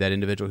also be that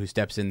individual who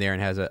steps in there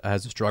and has a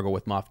struggle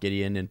with Moff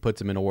Gideon and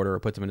puts him in order or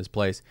puts him in his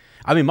place.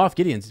 I mean, Moff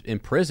Gideon's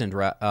imprisoned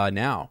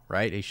now,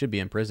 right? He should be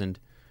imprisoned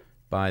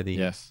by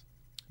the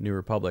New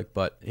Republic,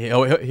 but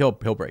he'll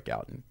break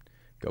out and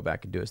go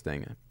back and do his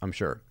thing. I'm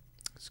sure.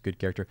 It's a good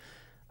character.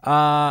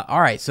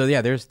 All right, so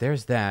yeah, there's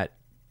that.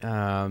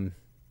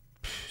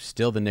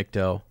 Still the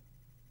Nikto.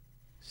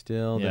 The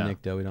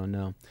Nikto. We don't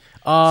know.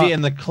 See,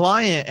 and the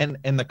client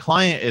and the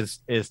client is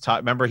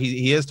remember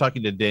he is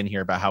talking to Din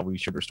here about how we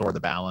should restore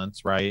the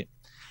balance, right?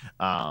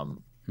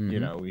 You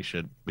know, we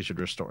should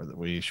restore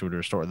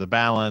the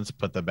balance,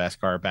 put the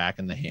Beskar back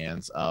in the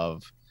hands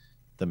of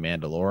the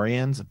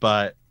Mandalorians.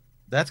 But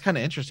that's kind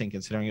of interesting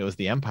considering it was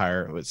the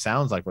Empire. It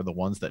sounds like we're the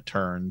ones that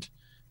turned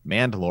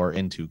Mandalore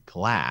into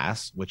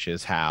glass, which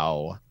is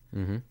how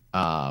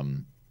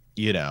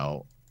you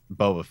know,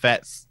 Boba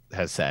Fett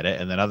has said it,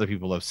 and then other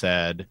people have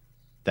said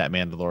that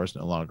Mandalore is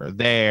no longer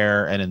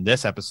there. And in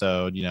this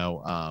episode, you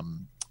know,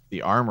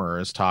 the armorer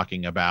is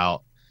talking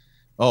about,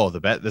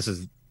 this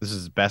is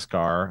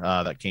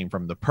Beskar that came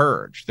from the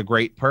Purge, the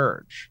Great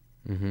Purge.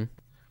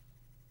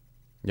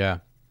 Yeah.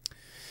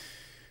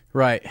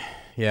 Right.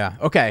 Yeah.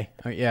 Okay.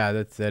 Yeah.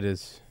 That's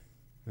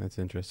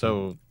interesting.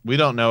 So we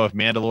don't know if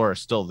Mandalore is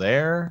still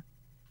there.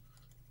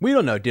 We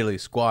don't know diddly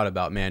squat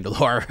about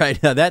Mandalore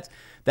right now.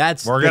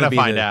 we're gonna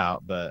find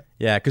out. But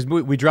yeah, because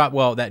we dropped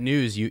that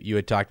news you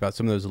had talked about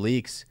some of those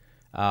leaks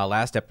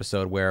last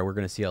episode where we're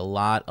going to see a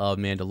lot of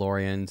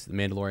Mandalorians, the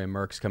Mandalorian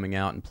mercs coming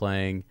out and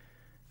playing,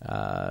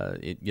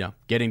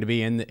 getting to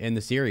be in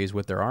the series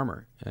with their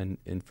armor and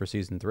for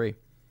season 3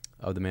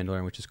 of the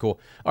Mandalorian, which is cool.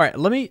 All right,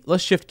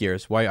 let's shift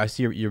gears. Why I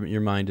see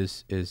your mind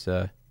is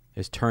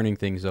turning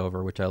things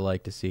over, which I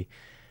like to see.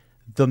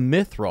 The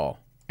Mythrol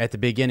at the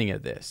beginning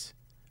of this,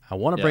 I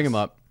want to bring him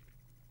up.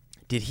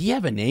 Did he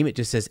have a name? It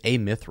just says a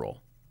Mythrol.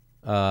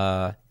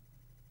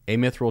 A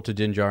Mythrol to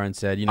Din Djarin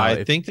said,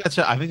 I think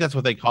that's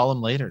what they call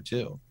him later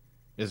too.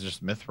 Is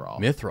just Mythrol.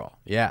 Mythrol.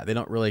 Yeah, they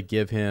don't really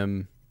give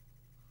him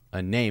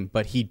a name,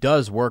 but he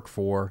does work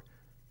for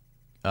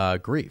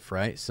Greef,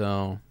 right?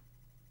 So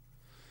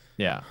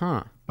yeah.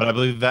 Huh. But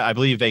the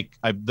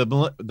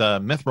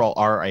Mythrol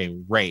are a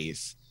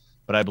race,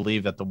 but I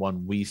believe that the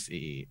one we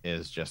see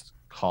is just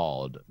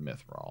called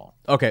Mythrol.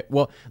 Okay,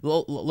 well,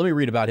 let me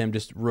read about him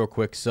just real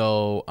quick.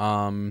 So,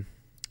 okay.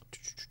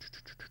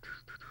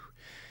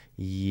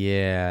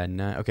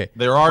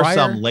 There are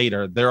some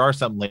later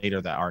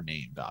that are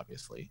named,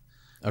 obviously.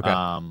 Okay.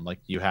 Like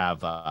you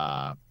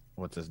have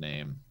what's his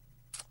name?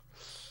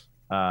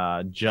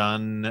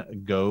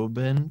 Jon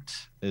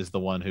Gobent is the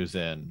one he's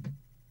in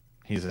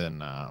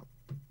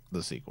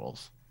the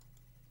sequels.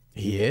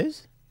 He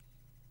is?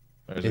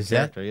 There's a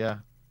character, yeah.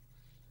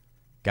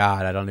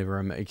 God, I don't even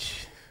remember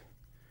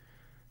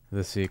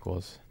the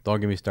sequels. Don't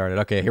get me started.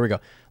 Okay, here we go.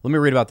 Let me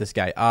read about this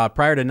guy.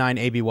 Prior to 9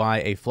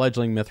 ABY, a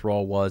fledgling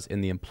Mythrol was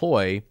in the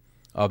employ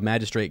of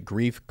Magistrate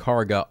Greef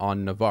Karga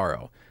on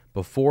Navarro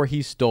before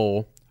he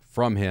stole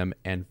from him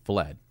and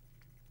fled.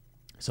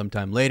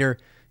 Sometime later,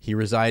 he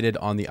resided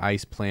on the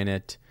ice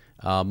planet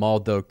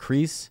Maldo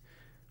Kreis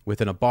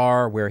within a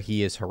bar where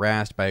he is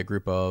harassed by a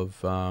group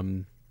of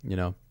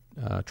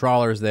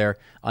trawlers there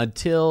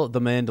until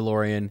the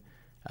Mandalorian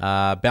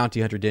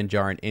bounty hunter Din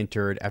Djarin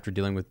entered after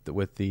dealing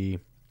with the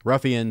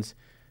ruffians.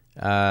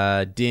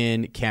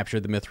 Din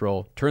captured the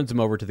Mythrol, turns him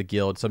over to the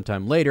guild.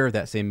 Sometime later,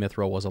 that same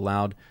Mythrol was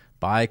allowed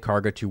by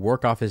Karga to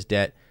work off his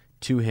debt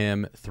to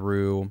him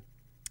through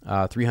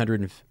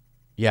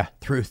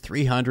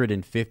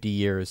 350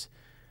 years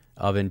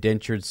of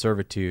indentured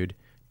servitude.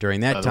 During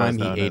that time,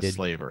 he aided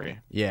slavery.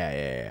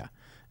 Yeah.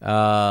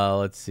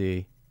 Let's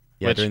see.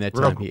 Yeah, during that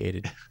time, he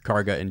aided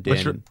Karga and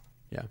Din.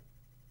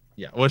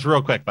 Yeah, which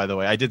real quick, by the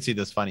way, I did see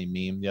this funny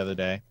meme the other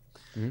day.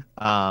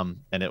 Mm-hmm.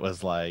 And it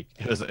was like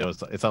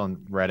it's on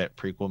Reddit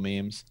prequel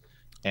memes,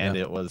 and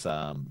it was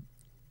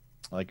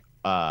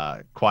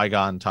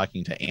Qui-Gon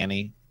talking to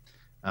Annie,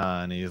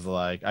 and he's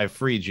like, "I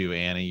freed you,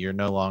 Annie. You're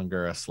no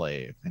longer a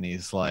slave." And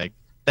he's like,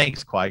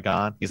 "Thanks,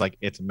 Qui-Gon." He's like,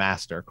 "It's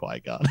Master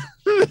Qui-Gon."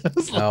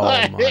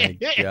 My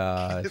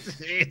gosh!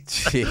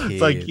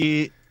 It's like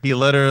he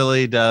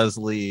literally does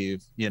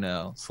leave,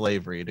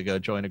 slavery to go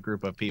join a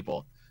group of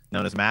people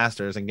known as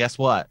masters, and guess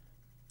what?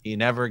 He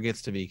never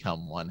gets to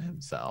become one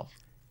himself.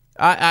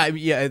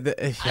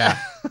 The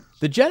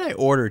Jedi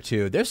Order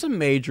too. There's some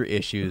major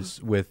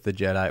issues with the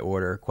Jedi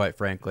Order, quite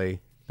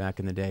frankly. Back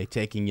in the day,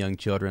 taking young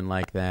children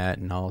like that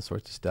and all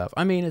sorts of stuff.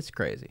 I mean, it's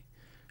crazy,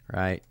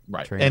 right?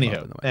 Right.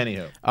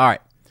 Anywho. All right.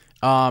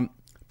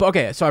 But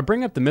okay. So I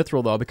bring up the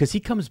Mythrol though because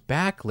he comes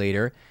back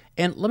later,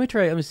 and let me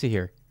see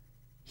here.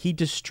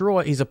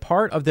 He's a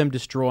part of them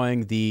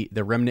destroying the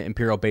remnant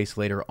Imperial base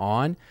later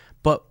on,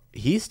 but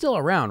he's still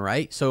around,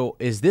 right? So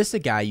is this a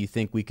guy you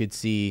think we could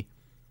see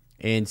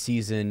in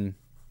season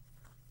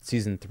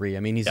 3? I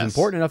mean, he's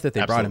important enough that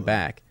they brought him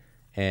back,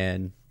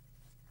 and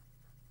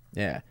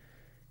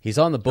he's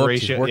on the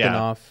books. He's working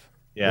off.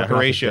 Yeah,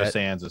 Horatio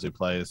Sands is who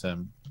plays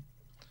him,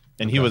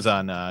 and he was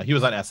on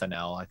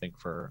SNL, I think,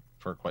 for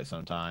quite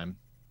some time.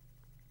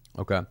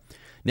 Okay,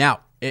 now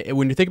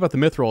when you think about the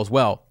Mythrol as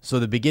well, so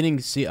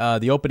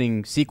the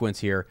opening sequence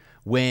here,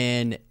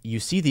 when you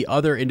see the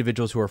other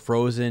individuals who are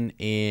frozen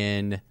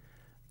in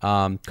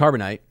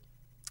carbonite,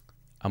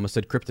 I almost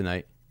said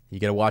kryptonite. You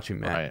got to watch me,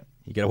 Matt. Right.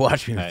 You got to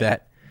watch me with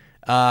that.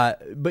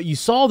 But you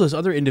saw those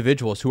other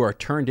individuals who are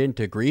turned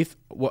into Greef.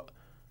 What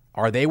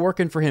are they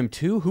working for him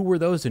too? Who were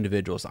those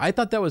individuals? I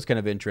thought that was kind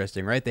of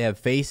interesting, right? They have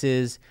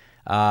faces.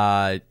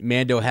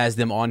 Mando has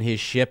them on his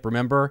ship.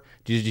 Remember?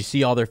 Did you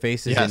see all their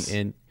faces? Yes.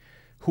 And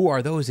who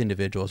are those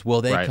individuals?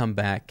 Will they come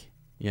back?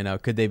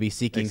 Could they be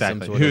seeking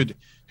some sort of...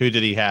 Who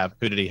did he have?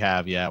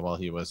 Yeah, while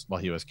he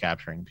was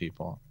capturing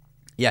people.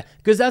 Yeah,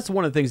 because that's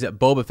one of the things that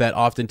Boba Fett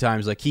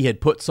oftentimes, like, he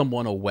had put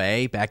someone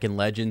away back in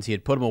Legends. He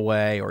had put them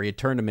away, or he had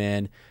turned them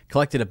in,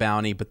 collected a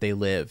bounty, but they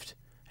lived,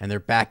 and they're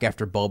back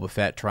after Boba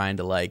Fett trying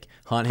to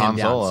hunt him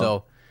down.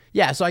 So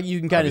you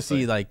can kind of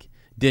see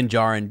Din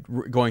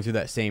Djarin going through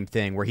that same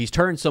thing where he's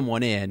turned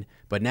someone in,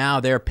 but now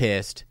they're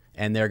pissed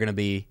and they're going to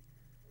be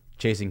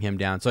chasing him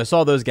down. So I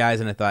saw those guys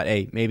and I thought,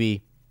 hey,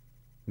 maybe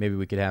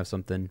we could have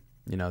something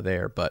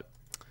there. But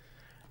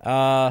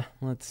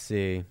let's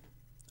see.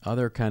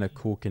 Other kind of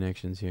cool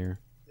connections here.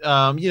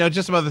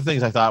 Just some other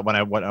things I thought when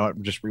I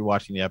just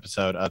rewatching the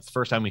episode. It's the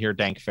first time we hear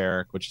Dank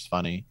Farrik, which is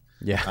funny.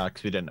 Yeah,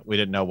 because we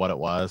didn't know what it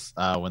was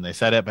when they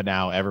said it, but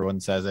now everyone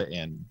says it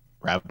in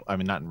I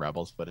mean, not in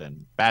Rebels, but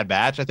in Bad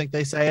Batch, I think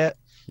they say it.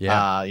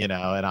 Yeah. You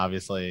know, and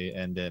obviously,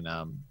 and in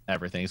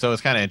everything. So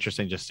it's kind of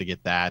interesting just to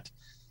get that.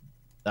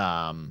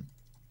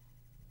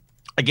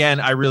 Again,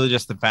 I really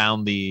just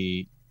found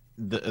the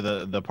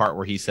part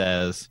where he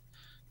says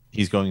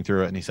he's going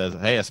through it and he says,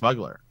 "Hey, a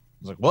smuggler." I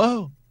was like,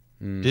 "Whoa,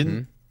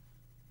 didn't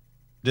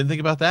think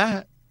about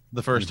that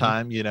the first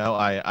time." You know,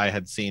 I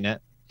had seen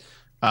it.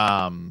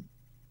 When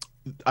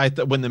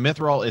the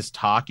Mythrol is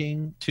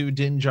talking to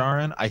Din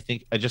Djarin, I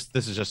think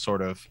this is just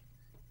sort of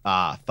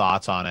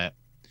thoughts on it.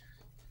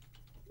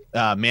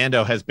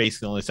 Mando has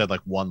basically only said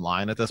like one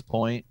line at this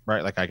point,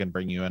 right? Like, I can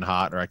bring you in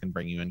hot or I can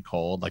bring you in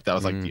cold. Like, that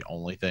was like the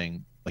only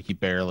thing. Like, he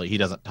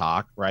doesn't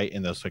talk, right,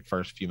 in those like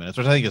first few minutes,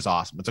 which I think is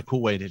awesome. It's a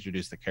cool way to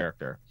introduce the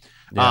character.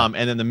 Yeah.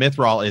 And then the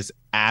Mythrol is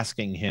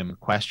asking him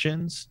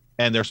questions,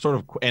 and they're sort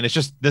of, and this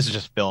is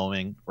just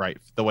filming, right?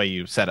 The way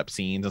you set up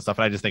scenes and stuff.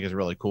 And I just think is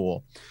really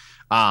cool.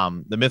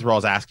 The Mythrol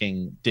is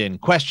asking Din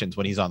questions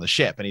when he's on the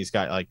ship, and he's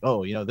got like,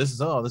 oh, you know, this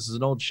is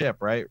an old ship,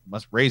 right?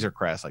 Must Razor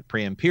Crest, like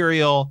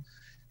pre-Imperial.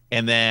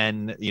 And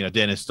then, you know,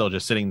 Din is still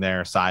just sitting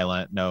there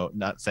silent,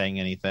 not saying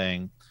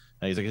anything.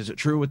 And he's like, is it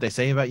true what they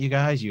say about you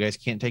guys? You guys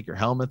can't take your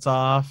helmets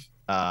off.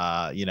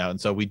 You know, and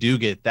so we do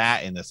get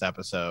that in this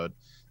episode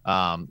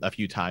a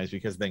few times,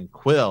 because then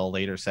Quill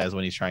later says,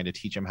 when he's trying to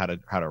teach him how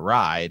to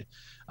ride,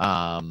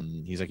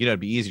 he's like, you know, it'd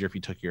be easier if you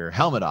took your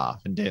helmet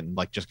off. And Din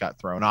like just got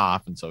thrown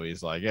off. And so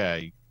he's like, yeah,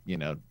 you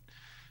know,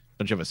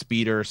 don't you have a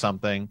speeder or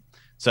something?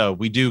 So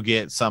we do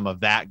get some of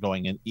that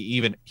going in,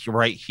 even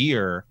right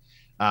here.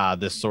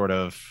 This sort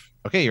of,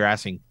 okay, you're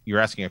asking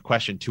a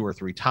question 2 or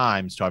 3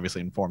 times to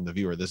obviously inform the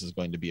viewer this is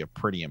going to be a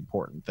pretty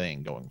important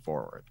thing going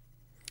forward.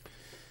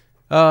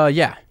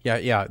 Yeah.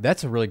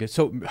 That's a really good.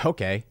 So,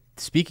 okay,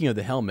 speaking of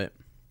the helmet,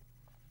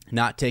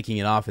 not taking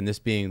it off and this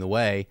being the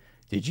way,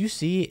 did you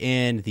see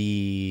in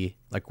the,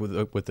 like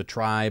with the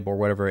tribe or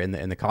whatever in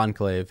the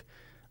conclave,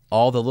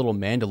 all the little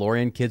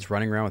Mandalorian kids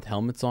running around with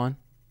helmets on?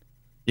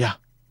 Yeah.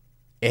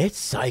 It's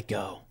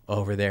psycho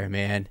over there,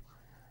 man.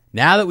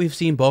 Now that we've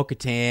seen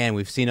Bo-Katan,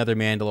 we've seen other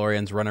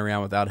Mandalorians run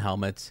around without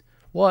helmets.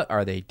 What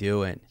are they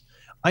doing?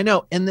 I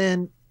know. And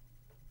then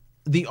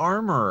the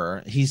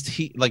armorer,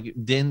 he like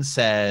Din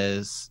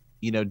says,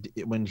 you know,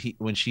 when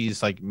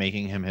she's like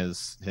making him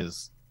his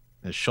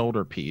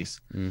shoulder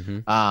piece,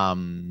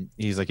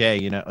 he's like, hey,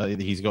 you know,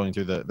 they're going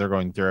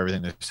through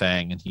everything they're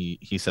saying, and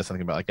he says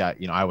something about like,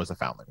 you know, I was a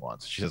foundling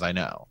once. She says, I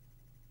know.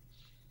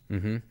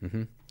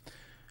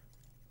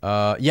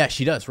 Yeah,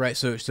 she does, right?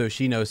 So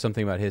she knows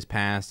something about his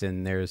past,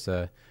 and there's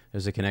a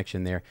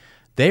connection there.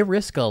 They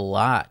risk a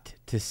lot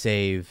to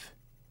save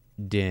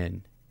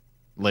Din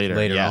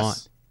later yes. on.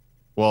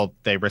 Well,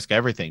 they risk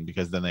everything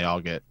because then they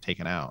all get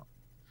taken out.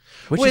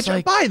 Which is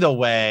like, by the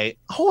way,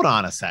 hold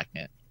on a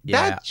second.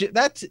 Yeah.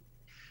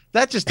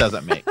 That just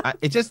doesn't make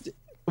it just.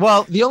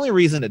 Well, the only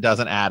reason it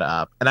doesn't add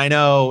up, and I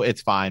know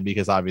it's fine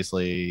because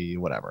obviously,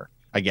 whatever.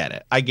 I get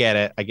it. I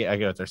get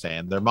what they're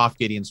saying. They're Moff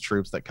Gideon's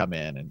troops that come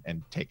in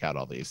and take out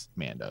all these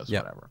Mandos,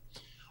 whatever.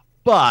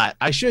 But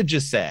I should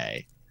just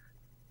say,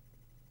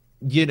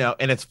 you know,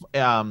 and it's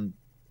at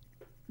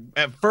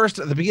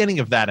the beginning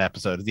of that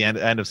episode, at the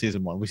end of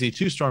season 1, we see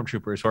 2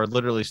 stormtroopers who are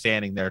literally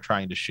standing there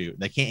trying to shoot.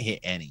 They can't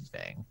hit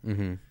anything,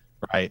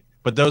 right?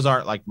 But those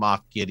aren't like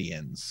Moff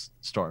Gideon's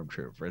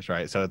stormtroopers,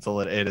 right? So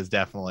it is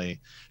definitely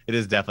a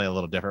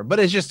little different. But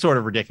it's just sort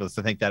of ridiculous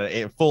to think that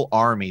a full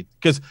army,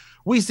 because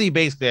we see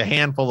basically a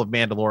handful of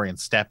Mandalorians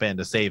step in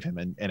to save him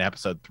in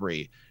episode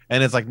 3,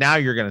 and it's like, now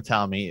you're going to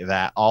tell me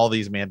that all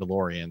these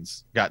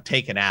Mandalorians got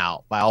taken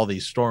out by all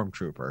these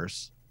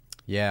stormtroopers,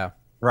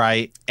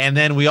 right? And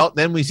then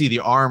we see the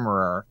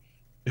armorer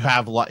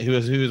who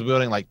is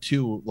wielding like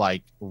 2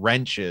 like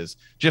wrenches,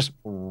 just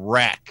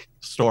wreck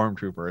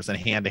stormtroopers in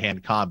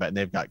hand-to-hand combat, and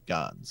they've got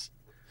guns.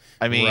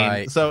 I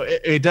mean, so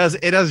it does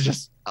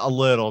just a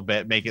little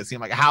bit make it seem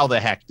like, how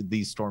the heck did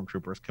these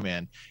stormtroopers come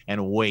in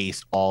and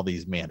waste all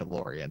these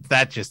Mandalorians?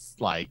 That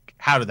just like,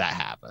 how did that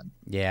happen?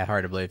 Yeah,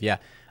 hard to believe. Yeah,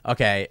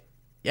 okay.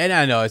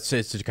 Yeah, I know it's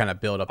to kind of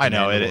build up. I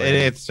know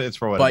it's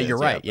for what. But you're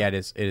right. Yeah,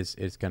 it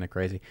is kind of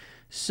crazy.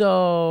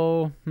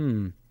 So,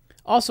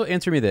 also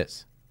answer me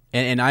this,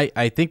 and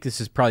I think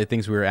this is probably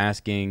things we were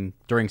asking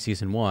during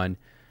season 1,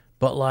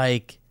 but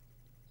like,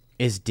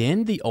 is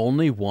Din the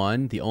only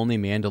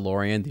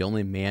Mandalorian, the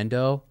only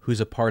Mando who's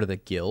a part of the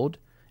guild,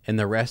 and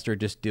the rest are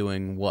just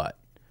doing what?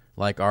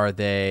 Like, are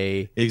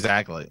they...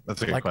 Exactly.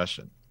 That's a good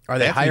question. Are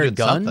they hired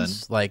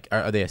guns? Like,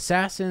 are they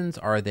assassins?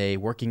 Are they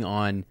working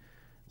on,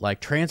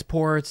 like,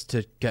 transports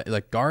to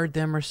guard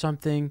them or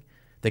something?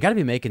 They got to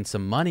be making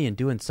some money and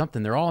doing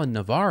something. They're all in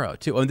Navarro,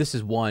 too. And this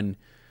is one,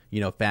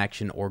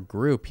 faction or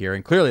group here.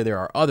 And clearly there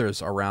are others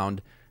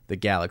around the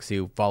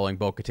galaxy following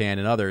Bo-Katan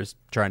and others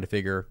trying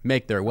to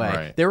make their way.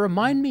 Right. They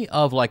remind me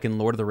of, like, in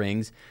Lord of the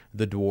Rings,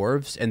 the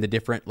dwarves and the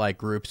different like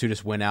groups who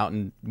just went out,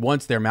 and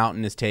once their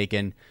mountain is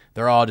taken,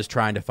 they're all just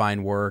trying to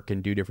find work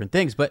and do different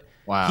things. But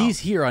he's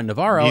here on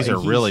Navarro. These are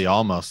really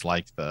almost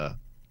like the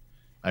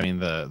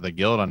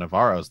guild on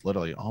Navarro is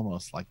literally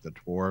almost like the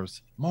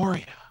dwarves.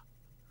 Moria.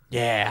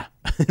 Yeah,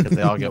 because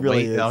they all get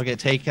really they all get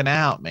taken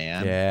out,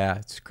 man. Yeah,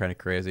 it's kind of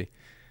crazy.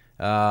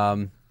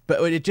 But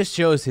it just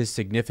shows his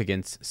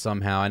significance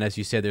somehow. And as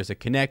you said, there's a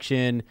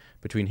connection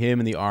between him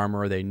and the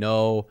armor. They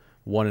know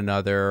one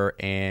another,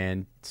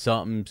 and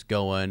something's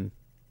going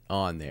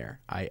on there.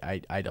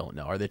 I don't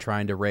know. Are they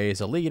trying to raise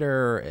a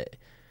leader?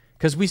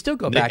 Because we still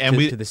go back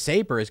to the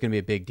Saber is going to be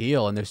a big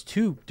deal, and there's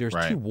two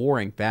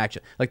warring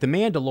factions. Like the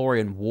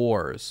Mandalorian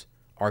Wars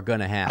are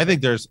going to happen. I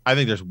think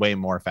there's way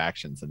more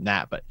factions than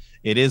that, but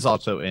it is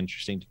also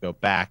interesting to go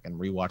back and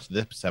rewatch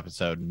this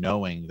episode,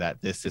 knowing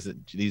that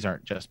these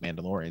aren't just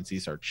Mandalorians;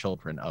 these are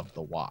children of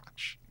the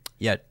Watch.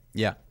 Yeah.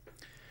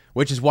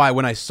 Which is why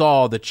when I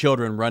saw the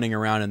children running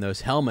around in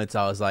those helmets,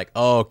 I was like,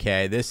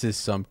 okay, this is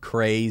some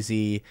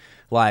crazy,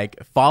 like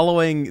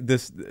following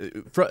this,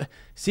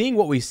 seeing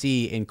what we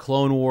see in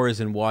Clone Wars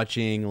and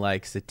watching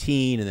like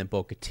Satine and then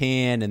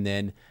Bo-Katan and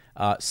then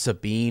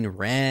Sabine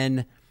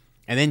Wren,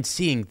 and then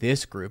seeing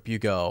this group, you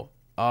go,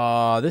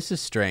 this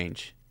is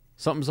strange.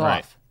 Something's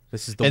off.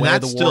 This is the way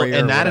of the warrior.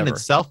 And that in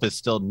itself is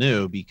still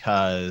new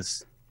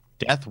because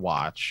Death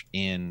Watch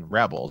in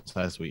Rebels,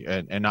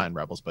 and not in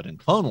Rebels, but in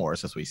Clone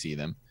Wars as we see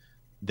them,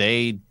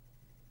 they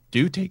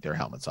do take their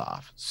helmets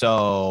off.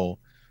 So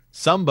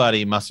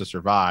somebody must have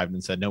survived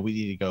and said, no, we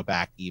need to go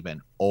back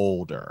even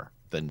older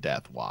than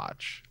Death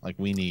Watch. Like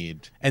we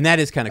need, and that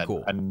is kind of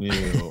cool. A new,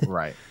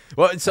 right.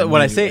 Well, so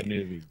when I say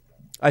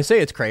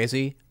it's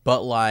crazy,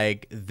 but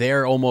like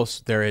they're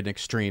an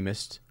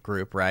extremist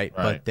group, right?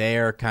 But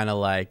they're kind of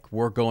like,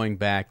 we're going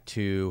back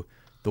to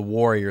the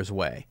warrior's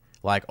way,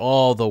 like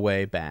all the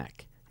way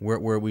back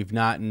where we've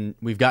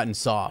gotten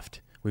soft.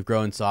 We've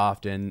grown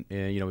soft, and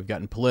we've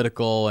gotten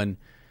political and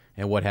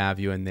what have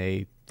you. And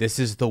this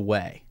is the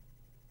way,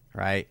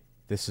 right?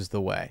 This is the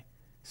way.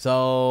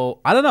 So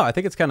I don't know. I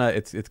think it's kind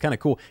of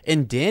cool.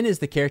 And Din is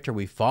the character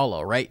we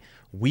follow, right?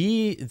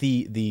 We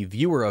the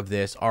viewer of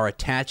this are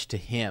attached to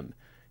him.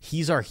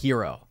 He's our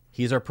hero.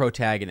 He's our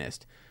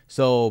protagonist.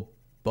 So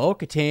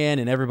Bo-Katan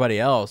and everybody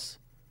else,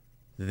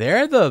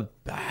 they're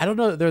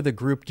the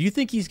group. Do you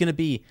think he's going to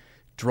be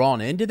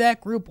drawn into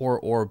that group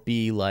or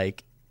be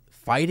like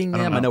fighting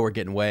them? I know we're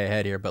getting way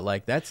ahead here, but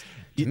like that's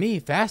to me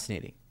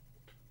fascinating.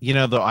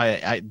 Though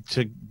I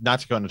not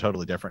to go in a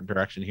totally different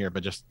direction here,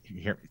 but just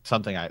here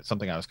something I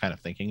was kind of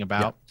thinking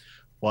about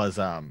was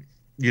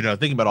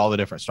thinking about all the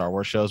different Star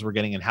Wars shows we're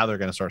getting and how they're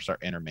going to sort of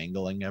start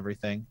intermingling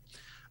everything.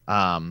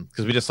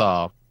 Because we just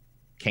saw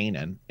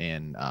Kanan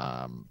in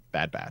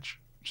Bad Batch,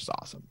 which is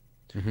awesome.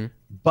 Mm-hmm.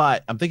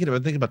 But I'm thinking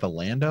about the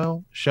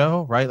Lando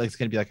show, right? Like it's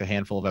going to be like a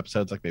handful of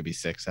episodes, like maybe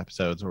 6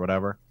 episodes or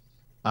whatever.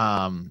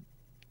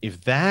 If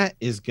that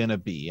is going to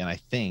be, and I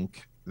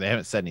think they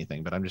haven't said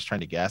anything, but I'm just trying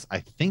to guess. I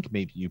think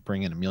maybe you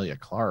bring in Emilia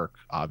Clarke,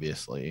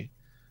 obviously,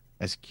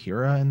 as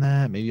Kira in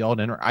that. Maybe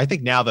Alden. I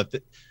think now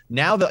that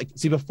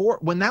before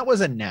when that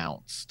was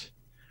announced,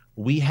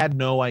 we had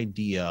no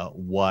idea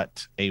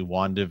what a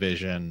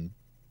WandaVision,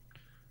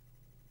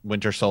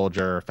 Winter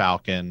Soldier,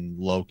 Falcon,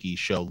 Loki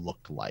show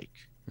looked like.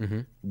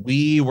 Mm-hmm.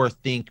 We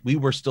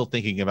were still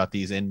thinking about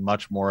these in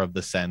much more of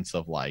the sense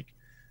of like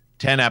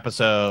 10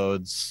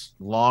 episodes,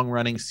 long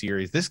running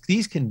series.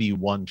 These can be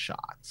one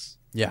shots.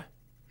 Yeah.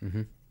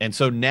 Mm-hmm. And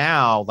so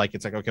now like,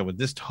 it's like, okay, well,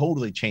 this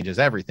totally changes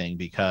everything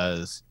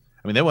because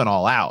they went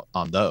all out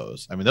on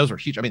those. Those were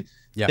huge.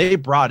 They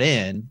brought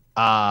in,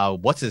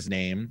 what's his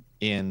name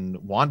in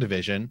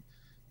WandaVision.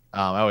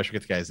 I always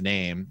forget the guy's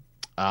name.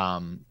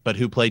 But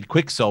who played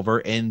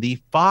Quicksilver in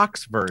the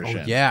Fox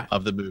version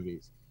of the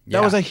movies.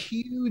 That was a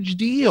huge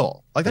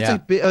deal. Like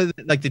that's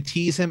like to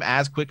tease him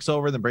as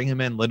Quicksilver, then bring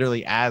him in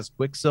literally as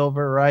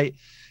Quicksilver, right?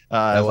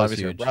 That was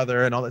obviously her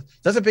brother and all that.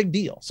 That's a big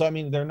deal. So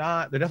they're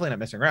definitely not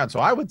messing around. So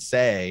I would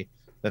say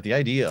that the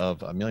idea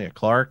of Emilia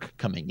Clarke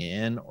coming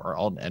in or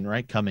Alden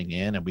Ehrenreich coming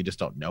in, and we just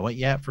don't know it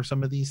yet for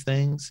some of these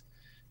things,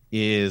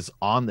 is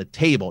on the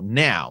table.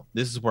 Now,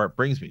 this is where it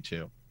brings me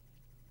to.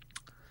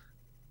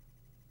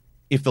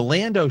 If the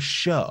Lando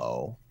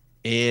show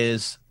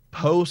is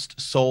post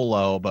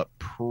Solo but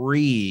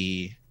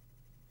pre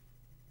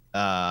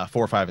 4,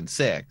 5, and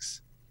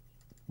 6,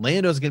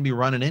 Lando's going to be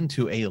running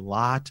into a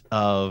lot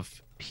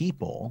of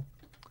people,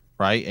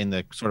 right, in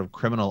the sort of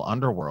criminal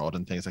underworld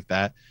and things like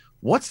that.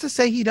 What's to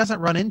say he doesn't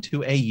run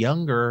into a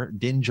younger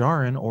Din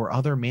Djarin or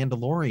other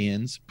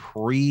Mandalorians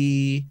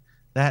pre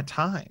that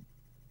time?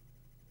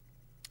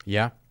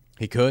 Yeah,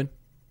 he could.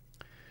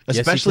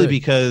 Especially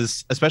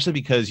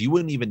because you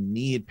wouldn't even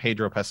need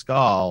Pedro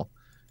Pascal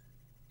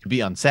to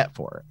be on set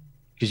for it,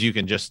 because you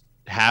can just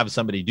have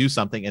somebody do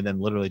something and then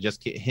literally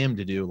just get him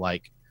to do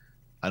like,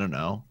 I don't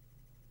know,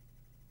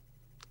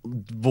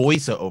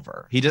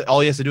 voiceover. All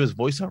he has to do is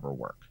voiceover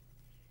work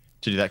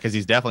to do that, because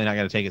he's definitely not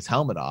going to take his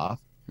helmet off.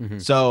 Mm-hmm.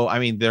 So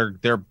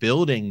they're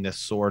building this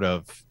sort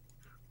of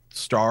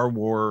Star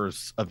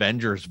Wars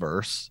Avengers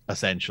verse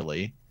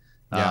essentially.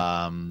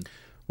 Yeah.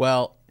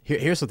 Well,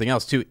 here's something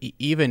else too.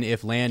 Even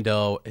if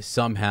Lando is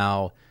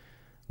somehow,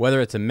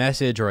 whether it's a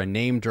message or a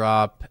name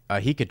drop,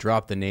 he could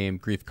drop the name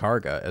Greef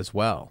Karga as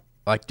well.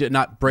 Like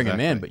not bring him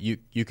in, but you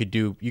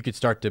could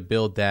start to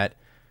build that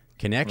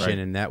connection, right.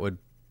 And that would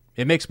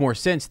it makes more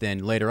sense then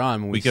later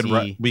on when we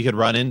see we could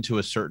run into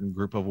a certain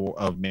group of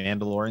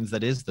Mandalorians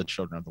that is the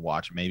Children of the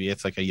Watch. Maybe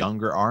it's like a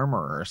younger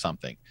armor or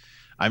something.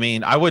 I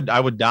mean, I would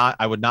not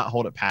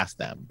hold it past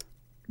them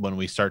when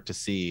we start to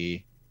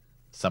see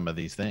some of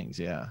these things.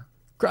 Yeah.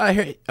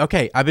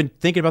 Okay, I've been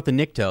thinking about the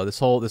Nikto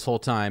this whole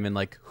time and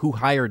like who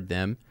hired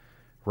them,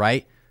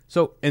 right?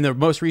 So in the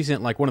most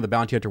recent, like one of the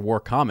Bounty Hunter War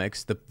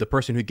comics, the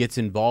person who gets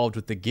involved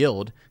with the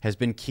guild has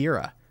been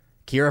Kira.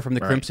 Kira from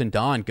the Crimson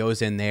Dawn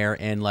goes in there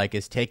and like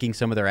is taking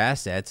some of their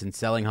assets and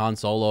selling Han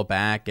Solo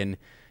back, and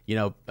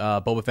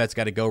Boba Fett's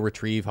got to go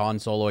retrieve Han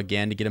Solo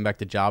again to get him back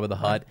to Jabba the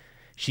Hutt.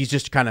 She's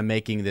just kind of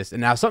making this, and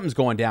now something's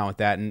going down with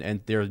that,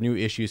 and there are new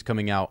issues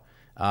coming out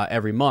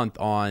every month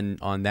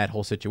on that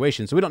whole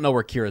situation. So we don't know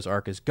where Kira's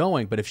arc is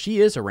going, but if she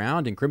is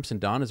around and Crimson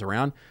Dawn is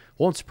around,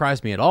 won't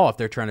surprise me at all if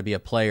they're trying to be a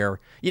player.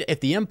 If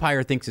the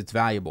Empire thinks it's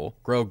valuable,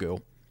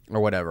 Grogu or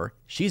whatever,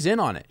 she's in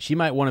on it. She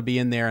might want to be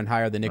in there and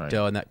hire the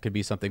Nikto, and that could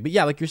be something. But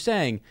yeah, like you're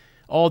saying,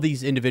 all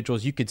these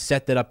individuals, you could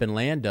set that up in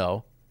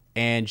Lando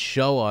and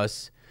show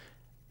us.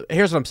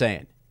 Here's what I'm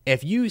saying.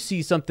 If you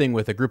see something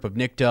with a group of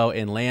Nikto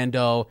and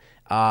Lando,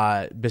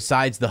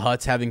 besides the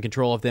Hutts having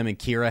control of them and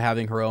Kira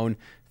having her own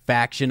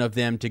faction of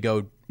them to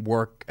go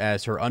work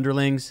as her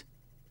underlings,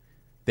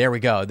 there we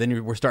go.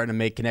 Then we're starting to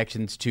make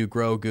connections to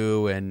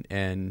Grogu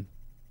and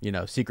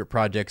secret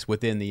projects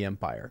within the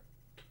Empire.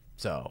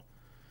 So,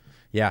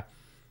 yeah.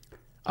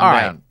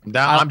 I'm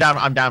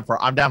down for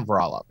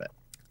all of it.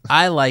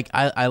 I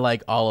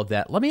like all of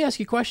that. Let me ask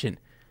you a question.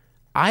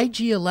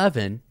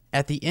 IG-11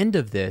 at the end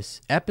of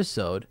this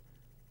episode,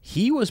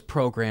 he was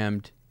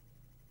programmed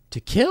to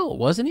kill,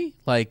 wasn't he?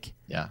 Like,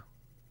 yeah,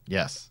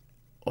 yes.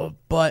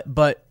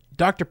 But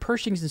Dr.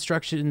 Pershing's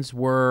instructions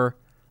were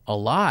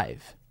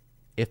alive.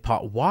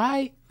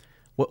 Why?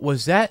 What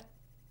was that?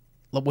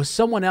 Was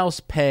someone else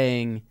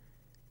paying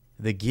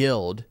the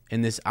guild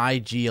in this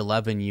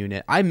IG-11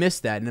 unit? I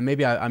missed that, and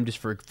maybe I'm just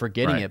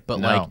forgetting it.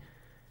 But like,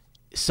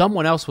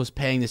 someone else was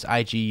paying this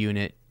IG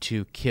unit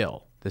to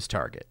kill this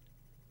target,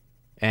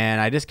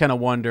 and I just kind of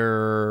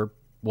wonder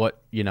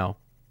what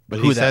But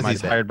who he that says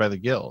he's hired by the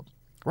guild.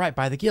 Right,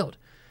 by the guild.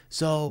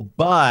 So,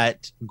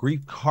 but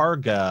Greef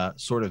Karga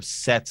sort of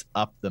sets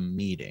up the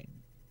meeting.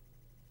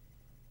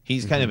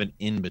 He's kind of an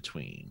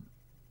in-between.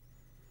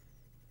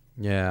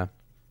 Yeah.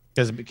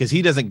 Because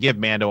he doesn't give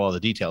Mando all the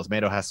details.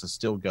 Mando has to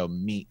still go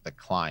meet the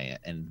client,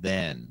 and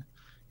then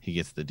he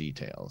gets the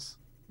details.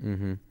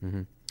 Mm-hmm.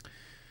 Mm-hmm.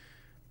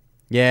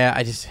 Yeah,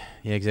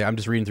 exactly. I'm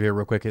just reading through here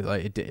real quick.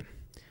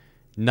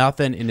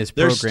 Nothing in this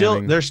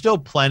programming. There's still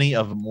plenty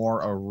of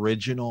more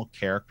original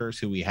characters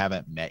who we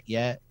haven't met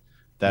yet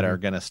that are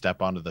going to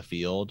step onto the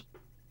field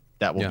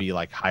that will be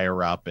like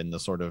higher up in the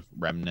sort of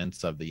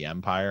remnants of the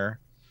Empire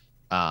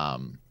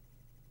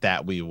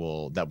that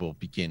we'll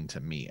begin to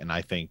meet. And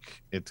I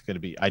think it's going to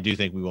be, I do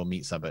think we will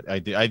meet somebody.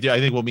 I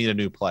think we'll meet a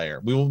new player.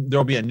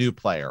 There'll be a new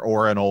player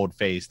or an old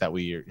face that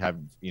we have,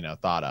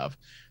 thought of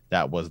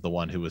that was the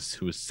one who was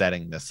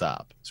setting this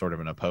up, sort of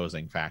an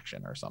opposing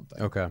faction or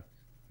something. Okay.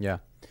 Yeah.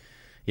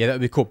 Yeah, that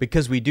would be cool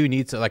because we do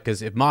need to, like,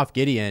 because if Moff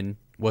Gideon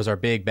was our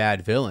big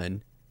bad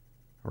villain,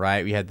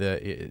 right? We had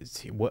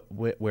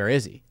where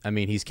is he? I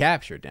mean, he's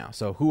captured now.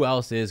 So who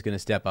else is going to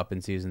step up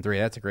in season 3?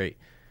 That's a great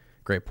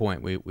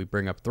point. We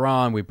bring up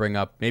Thrawn. We bring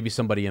up maybe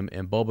somebody in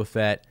Boba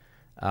Fett.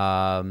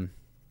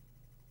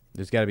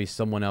 There's got to be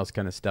someone else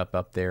kind of step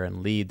up there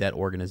and lead that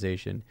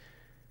organization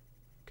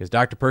because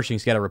Dr.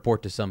 Pershing's got to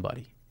report to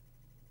somebody.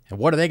 And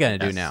what are they going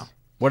to do now?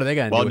 What are they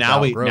going to do? Well,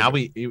 now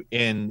we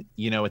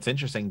it's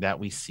interesting that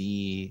we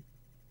see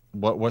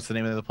what's the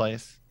name of the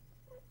place?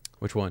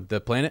 Which one? The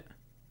planet?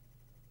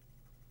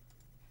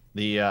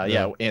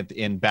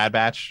 In Bad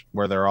Batch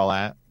where they're all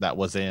at. That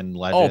was in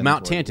Legends. Oh,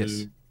 Mount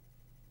Tantus.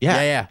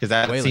 Yeah. Because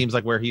that seems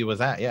like where he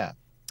was at. Yeah.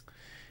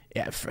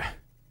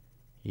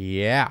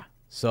 Yeah.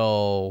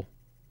 So,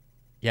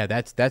 yeah,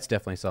 that's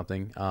definitely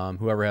something.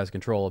 Whoever has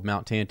control of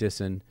Mount Tantus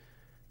and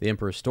the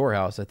Emperor's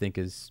Storehouse, I think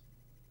they're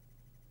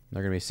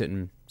going to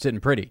be sitting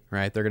pretty,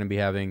 right? They're going to be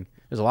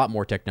there's a lot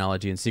more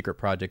technology and secret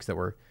projects that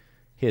were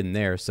hidden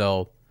there.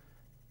 So,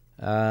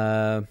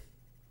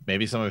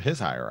 maybe some of his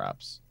higher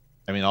ups.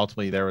 I mean,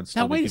 ultimately there would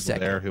still be people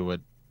there who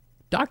would.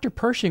 Dr.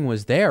 Pershing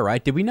was there,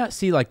 right? Did we not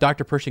see like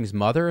Dr. Pershing's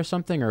mother or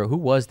something, or who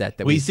was that?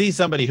 We see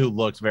somebody who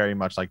looks very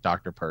much like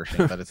Dr.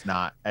 Pershing, but it's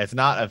not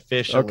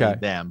officially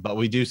them. But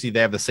we do see they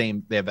have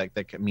like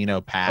the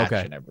Camino patch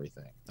and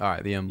everything. All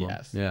right, the emblem.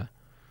 Yes. Yeah.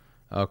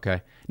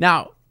 Okay.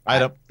 Now I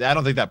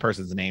don't think that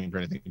person's named or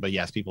anything, but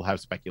yes, people have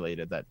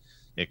speculated that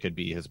it could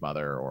be his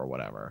mother or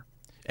whatever.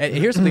 And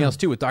here's something else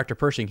too with Dr.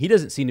 Pershing. He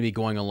doesn't seem to be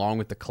going along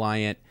with the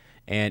client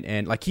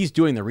and like he's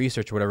doing the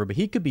research or whatever, but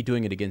he could be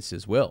doing it against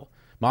his will.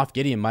 Moff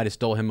Gideon might have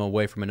stole him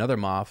away from another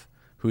Moff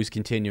who's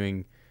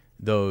continuing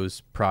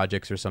those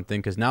projects or something.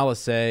 Because Nala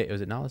Se,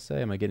 is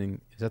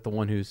that the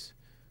one who's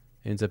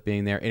ends up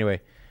being there?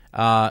 Anyway,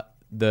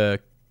 the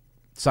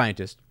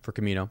scientist for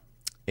Camino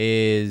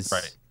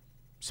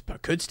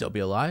could still be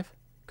alive,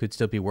 could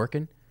still be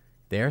working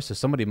there. So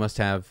somebody must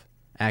have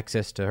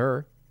access to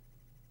her.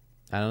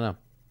 I don't know.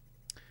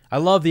 I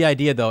love the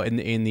idea though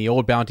in the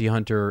old Bounty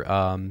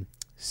Hunter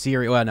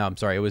series. Well, no, I'm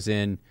sorry. It was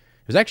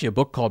actually a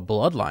book called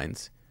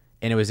Bloodlines,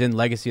 and it was in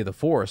Legacy of the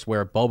Force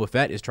where Boba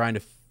Fett is trying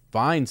to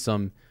find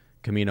some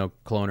Kamino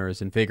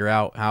cloners and figure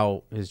out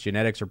how his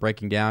genetics are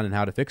breaking down and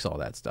how to fix all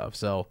that stuff.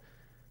 So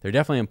they're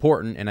definitely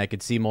important, and I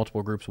could see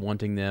multiple groups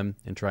wanting them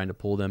and trying to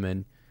pull them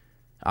in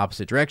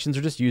opposite directions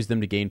or just use them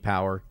to gain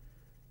power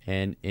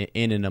and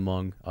in and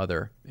among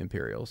other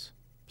Imperials.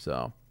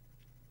 So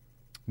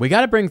we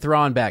got to bring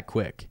Thrawn back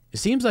quick. It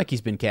seems like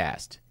he's been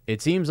cast.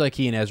 It seems like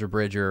he and Ezra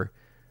Bridger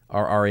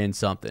are in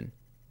something,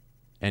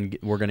 and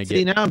we're going to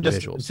get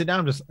visuals. Now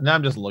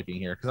I'm just looking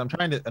here because I'm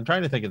trying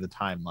to think of the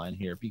timeline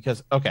here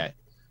because okay,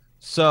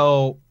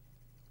 so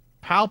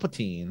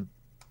Palpatine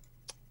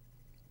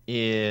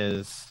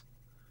is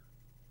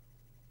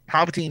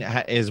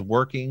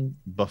working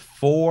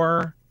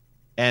before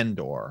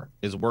Endor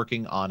is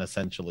working on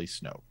essentially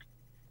Snoke,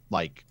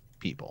 like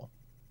people,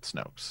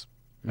 Snokes.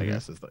 I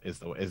guess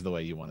is the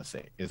way you want to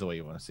say it.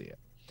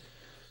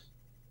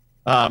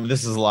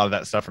 This is a lot of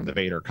that stuff from the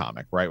Vader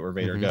comic, right? Where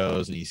Vader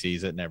goes and he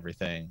sees it and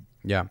everything.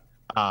 Yeah.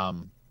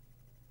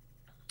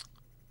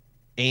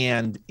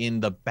 And in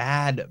the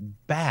Bad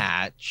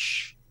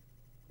Batch,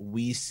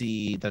 we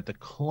see that the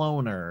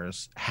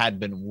cloners had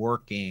been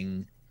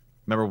working.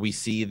 Remember, we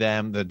see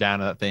them, the down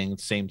of that thing,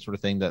 same sort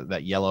of thing,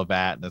 that yellow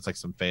vat that's like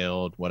some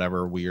failed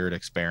whatever weird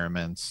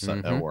experiments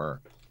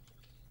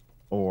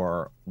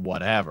or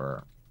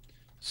whatever.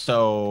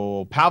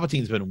 So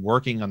Palpatine's been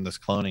working on this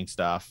cloning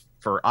stuff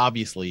for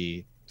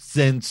obviously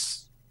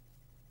since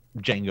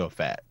Jango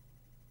Fett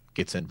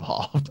gets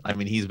involved. I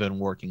mean, he's been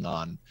working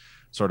on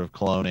sort of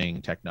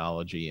cloning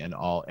technology and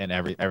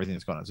everything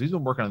that's going on. So he's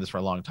been working on this for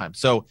a long time.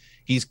 So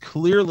he's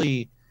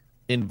clearly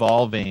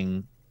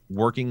working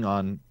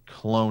on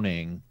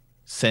cloning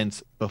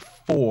since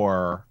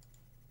before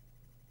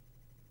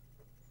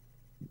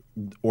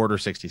Order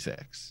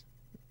 66.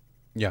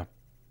 Yeah.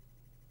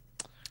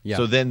 Yeah.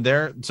 So then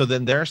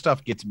their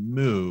stuff gets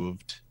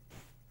moved.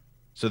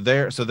 So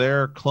their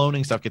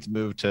cloning stuff gets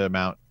moved to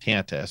Mount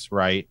Tantus,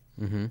 right?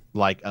 Mm-hmm.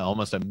 Like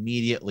almost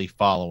immediately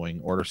following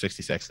Order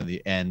 66 and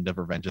the end of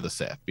Revenge of the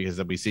Sith, because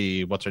then we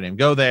see what's her name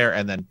go there,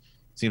 and then it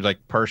seems like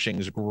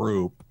Pershing's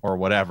group or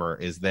whatever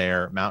is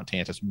there, Mount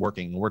Tantus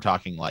working. We're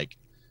talking like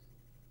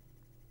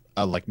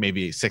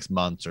maybe 6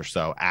 months or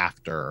so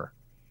after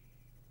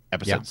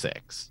Episode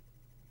 6.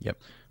 Yep.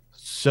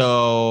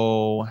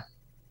 So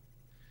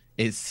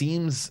it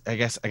seems, I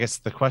guess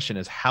the question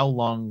is, how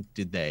long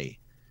did they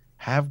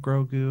have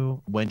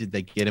Grogu? When did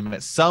they get him?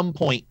 At some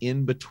point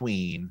in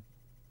between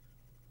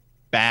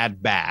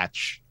Bad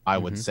Batch, I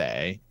would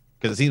say,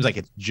 because it seems like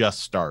it's just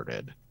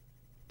started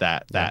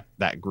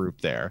that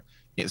group there.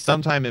 It's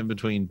sometime in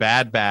between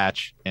Bad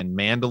Batch and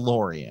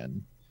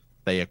Mandalorian,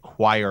 they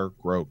acquire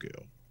Grogu.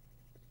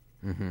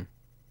 Mm-hmm.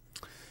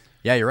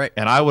 Yeah, you're right.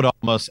 And I would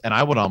almost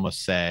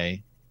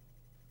say,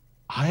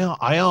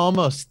 I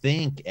almost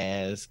think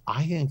I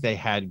think they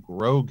had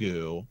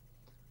Grogu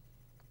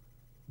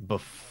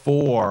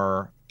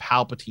before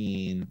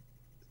Palpatine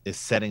is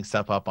setting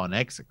stuff up on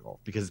Exegol,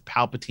 because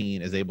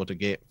Palpatine is able to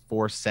get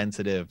Force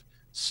sensitive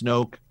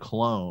Snoke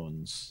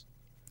clones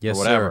or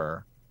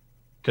whatever.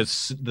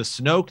 Because the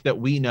Snoke that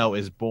we know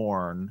is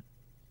born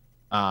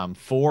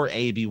for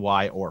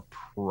ABY or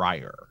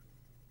prior.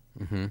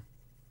 Mm-hmm.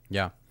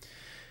 Yeah.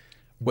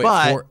 Wait,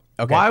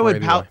 why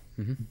would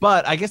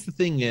But I guess the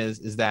thing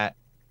is that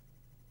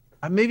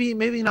maybe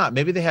not.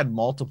 Maybe they had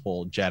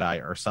multiple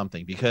Jedi or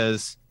something,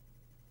 because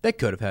they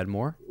could have had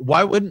more.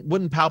 Why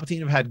wouldn't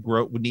Palpatine have had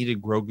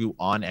needed Grogu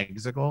on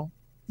Exegol?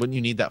 Wouldn't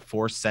you need that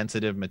Force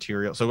sensitive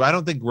material? So I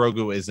don't think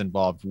Grogu is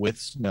involved with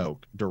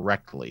Snoke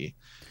directly.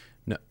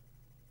 No.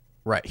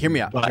 Right. Hear me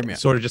out.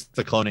 Sort of just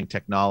the cloning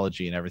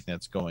technology and everything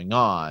that's going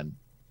on.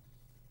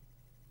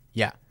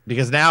 Yeah.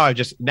 Because looking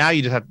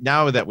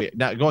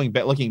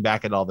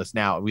back at all this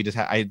now, we just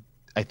I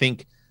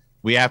think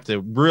we have to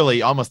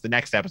really, almost the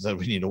next episode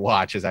we need to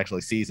watch is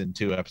actually season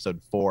 2,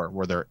 episode 4,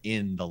 where they're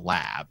in the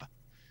lab.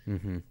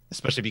 Mm-hmm.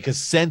 Especially because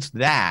since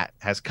that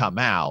has come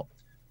out,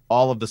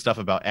 all of the stuff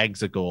about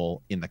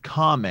Exegol in the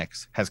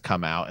comics has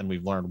come out, and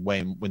we've learned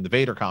in the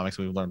Vader comics,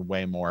 we've learned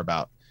way more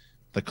about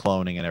the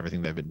cloning and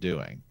everything they've been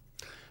doing.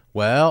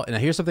 Well, and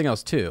here's something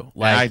else too.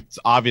 I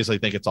obviously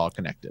think it's all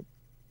connected.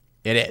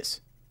 It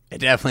is. It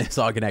definitely is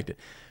all connected.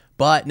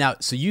 But now,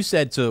 so you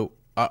said,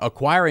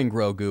 acquiring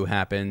Grogu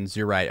happens,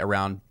 you're right,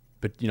 around,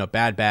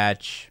 Bad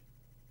Batch,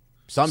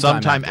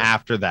 sometime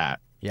after that.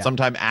 Yeah.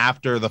 Sometime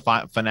after the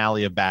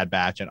finale of Bad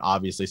Batch, and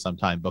obviously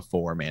sometime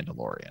before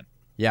Mandalorian.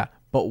 Yeah,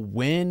 but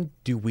when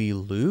do we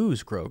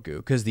lose Grogu?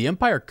 Because the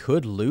Empire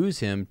could lose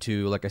him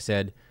to, like I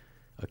said,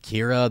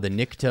 Akira, the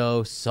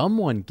Nikto.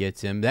 Someone gets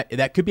him.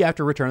 That could be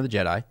after Return of the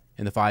Jedi,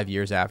 in the 5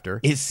 years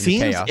after.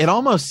 It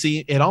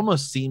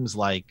almost seems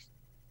like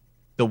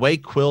the way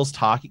Quill's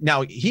talking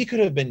now, he could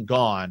have been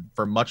gone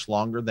for much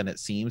longer than it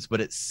seems,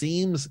 but it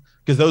seems,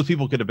 because those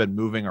people could have been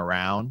moving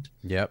around.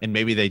 Yep. And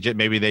maybe they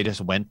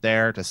just went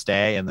there to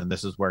stay, and then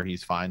this is where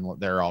he's fine.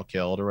 They're all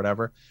killed or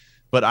whatever.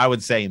 But I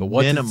would say, but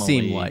what does it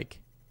seem like?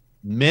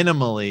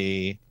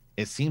 Minimally,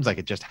 it seems like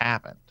it just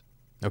happened.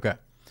 Okay.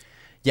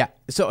 Yeah.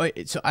 So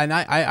and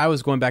I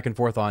was going back and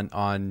forth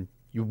on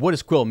what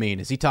does Quill mean?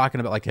 Is he talking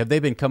about like have they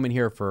been coming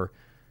here for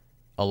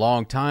a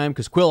long time?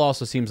 Because Quill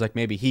also seems like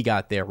maybe he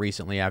got there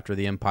recently after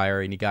the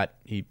Empire and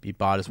he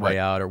bought his way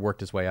out or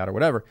worked his way out or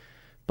whatever.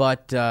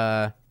 But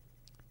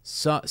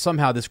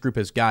somehow this group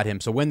has got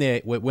him. So when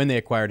they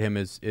acquired him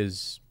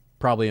is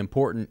probably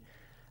important.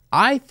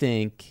 I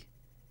think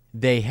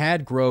they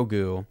had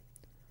Grogu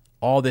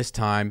all this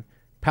time.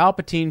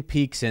 Palpatine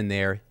peeks in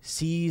there,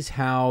 sees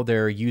how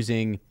they're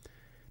using.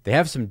 They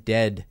have some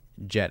dead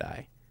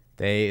Jedi.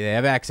 They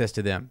have access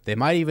to them. They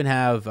might even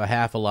have a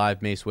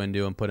half-alive Mace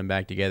Windu and put him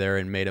back together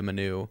and made him a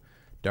new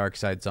dark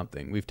side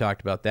something. We've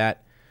talked about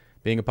that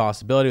being a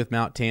possibility with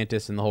Mount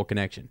Tantus and the whole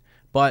connection.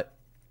 But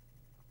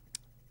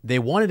they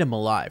wanted him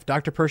alive.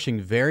 Dr.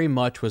 Pershing very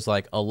much was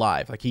like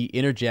alive. Like he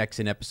interjects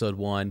in episode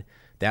 1,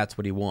 that's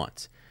what he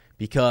wants.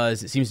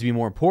 Because it seems to be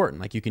more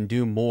important. Like you can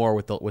do more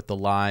with the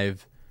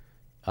live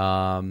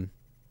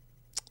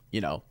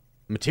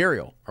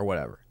material or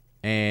whatever.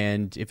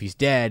 And if he's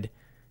dead,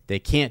 they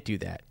can't do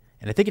that.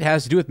 And I think it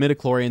has to do with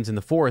midichlorians in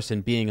the Force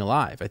and being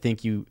alive. I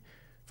think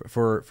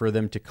for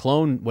them to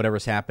clone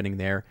whatever's happening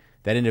there,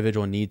 that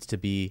individual needs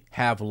to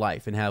have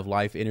life and have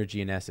life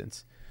energy and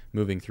essence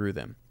moving through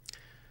them.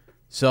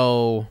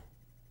 So,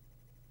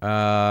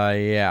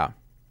 yeah.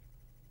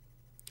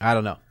 I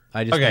don't know.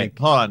 I just think...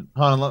 Hold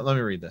on. Let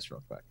me read this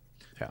real quick.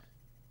 Yeah.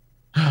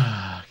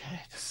 Okay.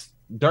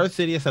 Darth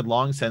Sidious had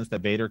long sensed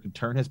that Vader could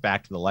turn his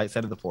back to the light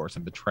side of the Force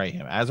and betray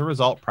him. As a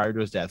result, prior to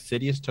his death,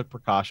 Sidious took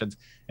precautions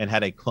and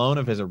had a clone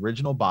of his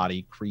original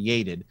body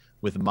created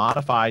with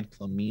modified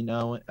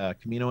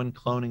Kaminoan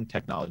cloning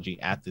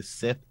technology at the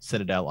Sith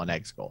Citadel on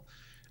Exegol.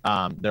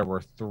 There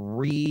were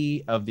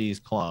 3 of these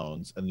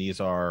clones, and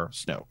these are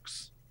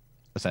Snoke's,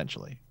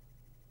 essentially.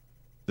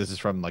 This is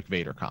from like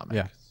Vader comics.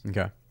 Yeah.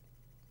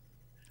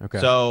 Okay.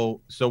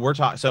 So we're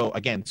talking. So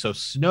again,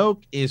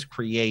 Snoke is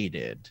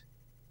created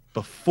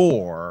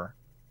before.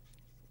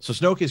 So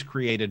Snoke is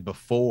created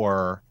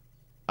before.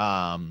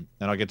 And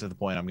I'll get to the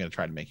point I'm going to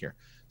try to make here.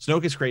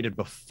 Snoke is created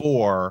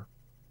before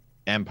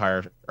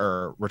Empire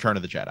or Return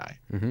of the Jedi,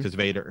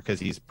 because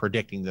he's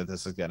predicting that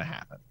this is going to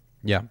happen.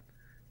 Yeah.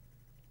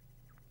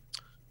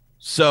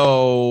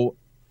 So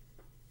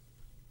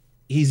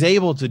he's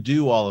able to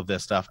do all of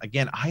this stuff.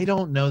 Again, I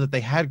don't know that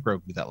they had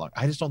Grogu that long.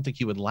 I just don't think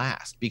he would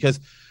last, because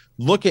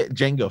look at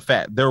Jango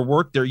Fett.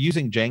 They're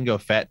using Jango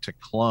Fett to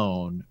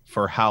clone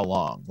for how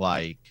long?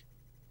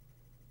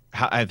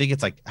 I think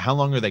it's like, how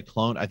long are they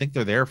cloned? I think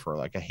they're there for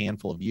like a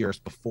handful of years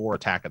before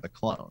Attack of the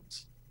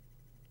Clones.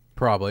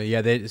 Probably.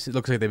 Yeah. It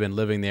looks like they've been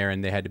living there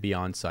and they had to be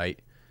on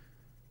site.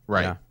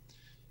 Right. Yeah.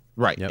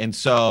 Right. Yep. And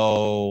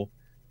so,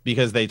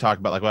 because they talk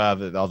about like,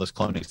 well, all this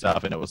cloning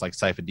stuff, and it was like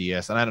Sifo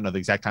Dyas, and I don't know the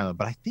exact time,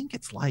 but I think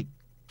it's like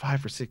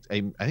 5 or 6.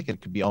 I think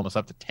it could be almost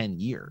up to 10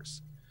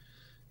 years.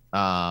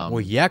 Well,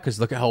 yeah,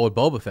 because look at how old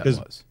Boba Fett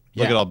was.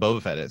 Look at how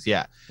Boba Fett is.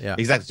 Yeah,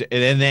 exactly.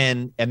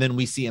 And then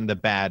we see in the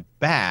Bad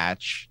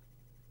Batch,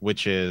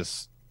 which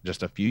is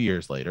just a few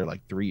years later,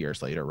 like 3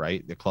 years later,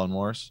 right? The Clone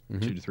Wars,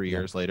 2 to 3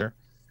 years later.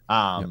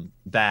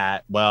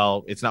 That,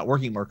 well, it's not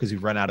working more because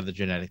we've run out of the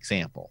genetic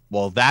sample.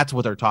 Well, that's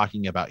what they're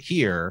talking about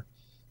here.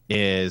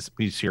 Is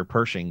we hear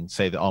Pershing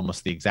say that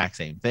almost the exact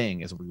same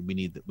thing, is we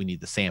need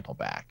the sample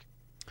back.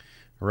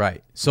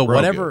 Right. So Grogu.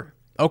 Whatever.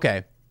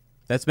 Okay,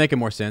 that's making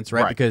more sense,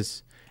 right?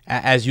 Because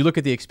as you look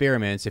at the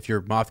experiments, if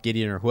you're Moff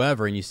Gideon or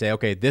whoever, and you say,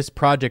 okay, this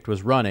project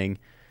was running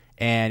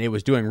and it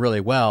was doing really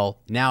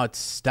well, now it's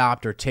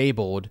stopped or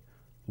tabled.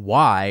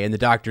 Why? And the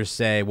doctors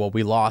say, well,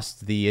 we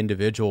lost the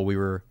individual we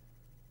were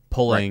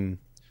pulling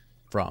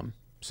from.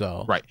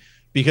 So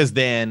because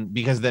then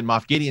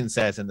Moff Gideon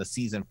says in the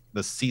season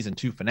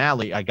 2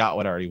 finale, I got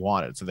what I already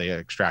wanted. So they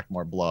extract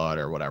more blood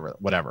or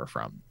whatever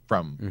from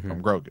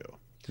Grogu.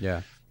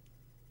 Yeah.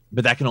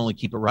 But that can only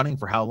keep it running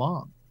for how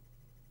long?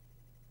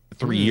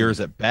 3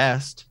 years at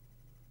best.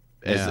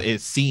 As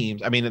it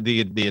seems. I mean,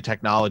 the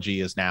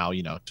technology is now,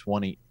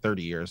 20,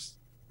 30 years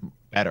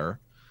better,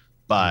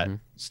 but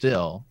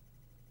still.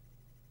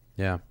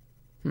 Yeah.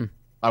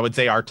 I would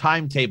say our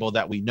timetable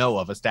that we know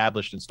of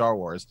established in Star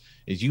Wars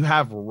is you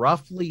have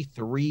roughly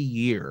 3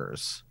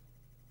 years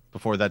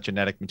before that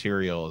genetic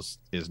material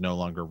is no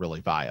longer really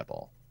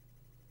viable.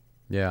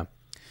 Yeah.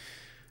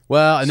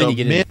 Well, and then you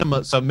get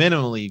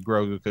minimally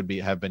Grogu could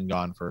have been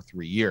gone for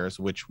 3 years,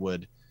 which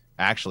would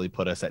actually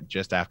put us at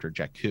just after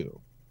Jakku.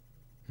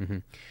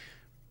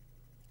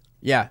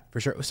 Yeah,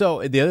 for sure.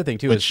 So the other thing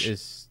too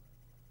is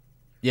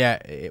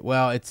I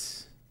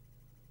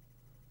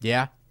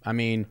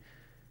mean,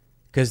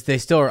 because they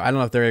still I don't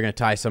know if they're going to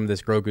tie some of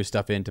this Grogu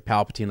stuff into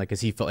Palpatine, like,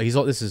 because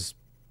this is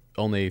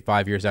only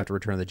 5 years after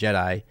Return of the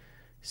Jedi,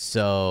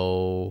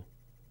 so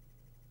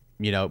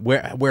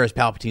where is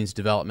Palpatine's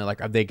development?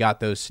 Like, have they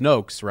got those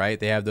Snokes, right?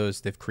 They have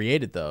those. They've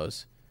created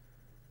those.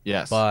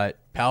 Yes, but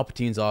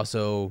Palpatine's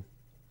also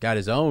got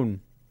his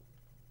own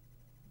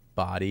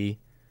body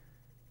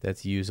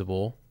that's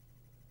usable.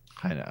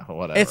 I know.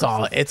 Whatever. It's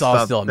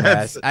all still a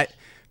mess.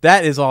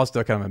 That is all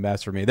still kind of a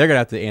mess for me. They're gonna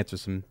have to answer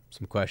some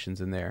questions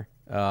in there.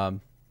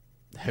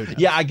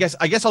 Yeah, I guess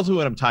ultimately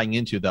what I'm tying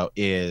into though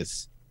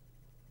is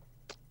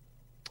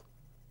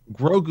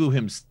Grogu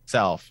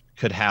himself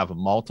could have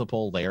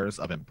multiple layers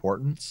of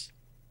importance,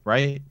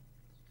 right?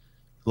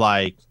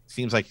 Like,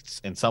 seems like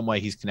in some way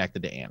he's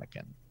connected to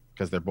Anakin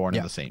because they're born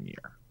in the same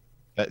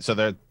year. So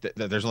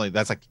there's only,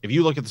 that's like, if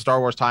you look at the Star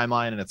Wars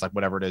timeline and it's like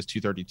whatever it is,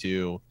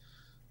 232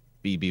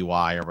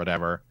 BBY or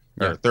whatever,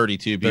 or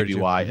 32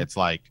 BBY, it's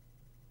like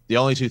the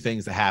only two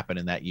things that happen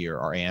in that year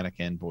are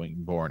Anakin being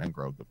born and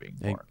Grogu being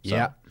born.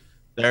 So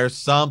there's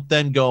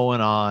something going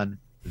on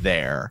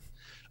there.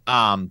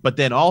 But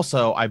then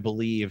also, I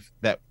believe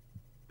that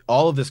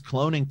all of this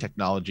cloning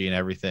technology and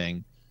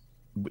everything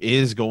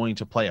is going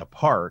to play a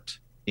part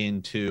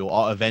into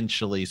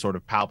eventually sort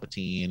of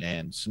Palpatine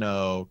and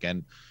Snoke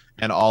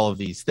and all of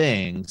these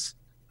things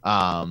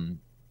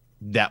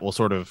that will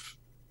sort of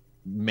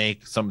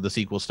make some of the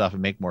sequel stuff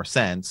and make more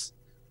sense.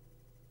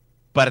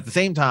 But at the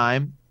same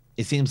time,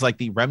 it seems like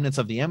the remnants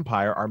of the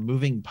Empire are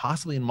moving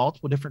possibly in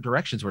multiple different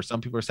directions, where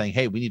some people are saying,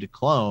 hey, we need to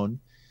clone.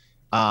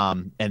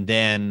 And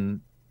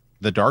then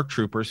the Dark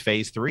Troopers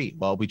phase 3.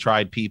 Well, we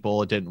tried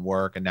people, it didn't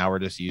work, and now we're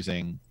just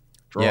using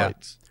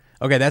droids.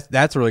 Yeah. Okay,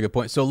 that's a really good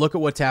point. So look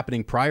at what's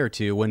happening prior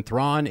to when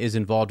Thrawn is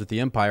involved with the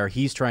Empire.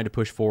 He's trying to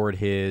push forward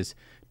his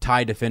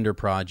TIE Defender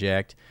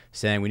project,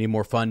 saying we need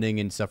more funding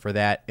and stuff for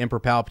that. Emperor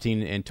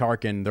Palpatine and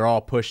Tarkin, they're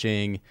all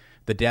pushing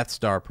the Death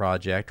Star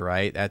project,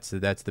 right? That's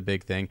the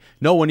big thing.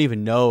 No one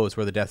even knows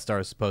where the Death Star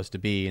is supposed to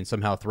be, and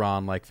somehow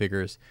Thrawn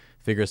figures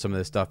some of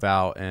this stuff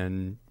out,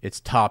 and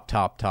it's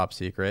top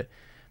secret.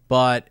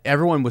 But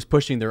everyone was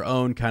pushing their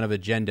own kind of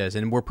agendas,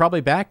 and we're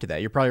probably back to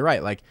that. You're probably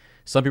right. Like,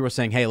 some people are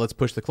saying, hey, let's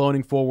push the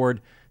cloning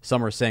forward.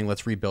 Some are saying,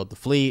 let's rebuild the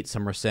fleet.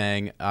 Some are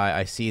saying,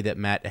 I see that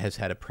Matt has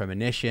had a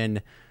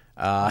premonition.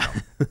 Okay.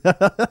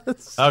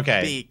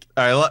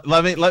 All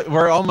right.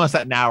 We're almost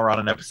at an hour on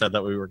an episode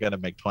that we were going to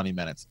make 20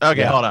 minutes.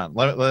 Okay. Hold on.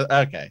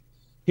 Okay.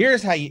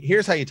 Here's how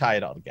you tie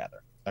it all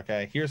together.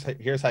 Okay. Here's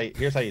how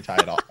you tie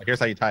it all. Here's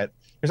how you tie it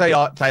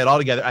all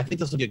together. I think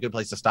this will be a good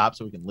place to stop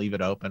so we can leave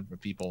it open for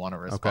people want to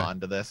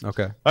respond to this.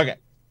 Okay.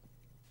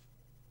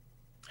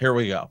 Here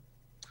we go.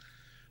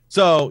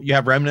 So you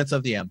have remnants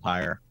of the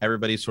Empire.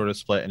 Everybody's sort of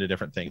split into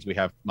different things. We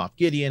have Moff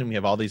Gideon and we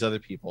have all these other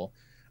people.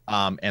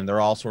 And they're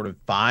all sort of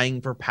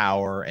vying for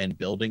power and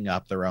building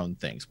up their own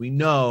things. We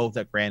know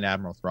that Grand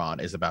Admiral Thrawn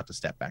is about to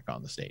step back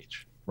on the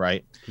stage,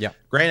 right? Yeah.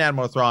 Grand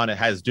Admiral Thrawn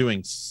has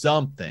doing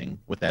something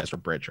with Ezra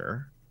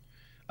Bridger,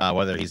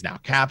 whether he's now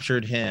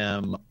captured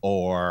him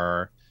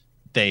or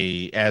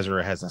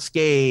Ezra has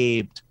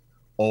escaped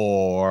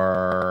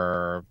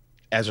or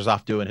Ezra's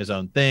off doing his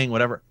own thing,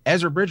 whatever.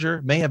 Ezra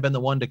Bridger may have been the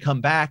one to come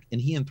back,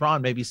 and he and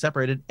Thrawn may be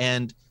separated,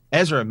 and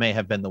Ezra may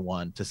have been the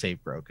one to save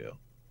Grogu,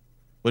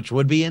 which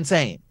would be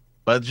insane.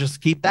 But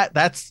just keep that.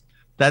 That's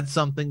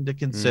something to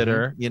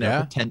consider.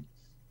 Mm-hmm.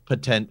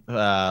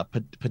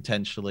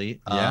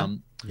 Potentially.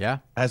 Yeah.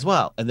 As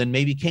well. And then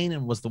maybe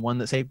Kanan was the one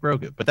that saved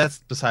Grogu. But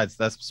that's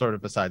sort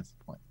of besides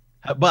the point.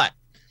 But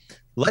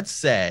let's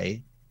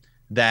say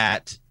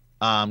that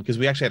because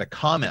we actually had a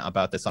comment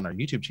about this on our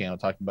YouTube channel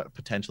talking about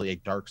potentially a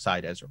dark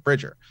side Ezra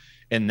Bridger,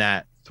 and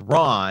that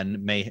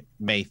Thrawn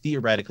may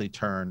theoretically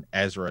turn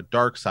Ezra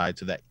dark side,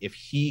 so that if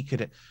he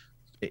could.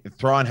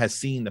 Thrawn has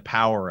seen the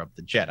power of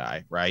the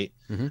Jedi, right?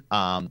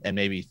 Mm-hmm. And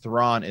maybe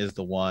Thrawn is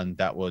the one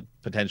that would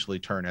potentially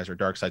turn Ezra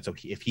dark side. So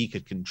if he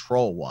could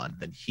control one,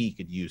 then he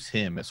could use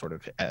him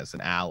as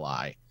an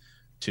ally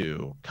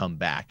to come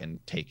back and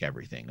take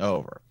everything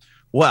over.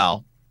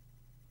 Well,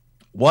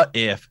 what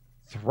if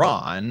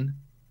Thrawn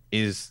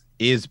is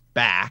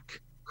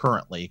back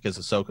currently because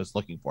Ahsoka's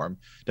looking for him?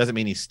 Doesn't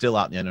mean he's still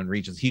out in the unknown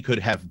regions. He could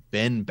have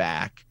been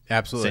back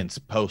since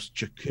post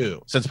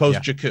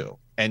Jakku.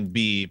 And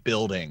be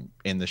building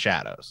in the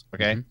shadows.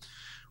 Okay. Mm-hmm.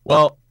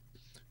 Well,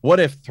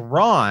 what if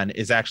Thrawn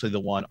is actually the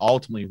one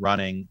ultimately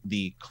running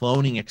the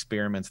cloning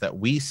experiments that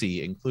we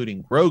see,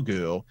 including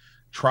Grogu,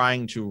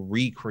 trying to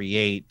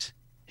recreate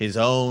his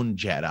own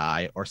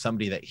Jedi or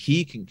somebody that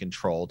he can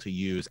control to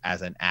use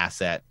as an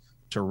asset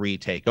to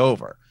retake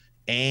over?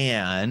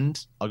 And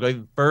I'll go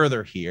even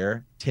further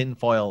here,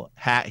 tinfoil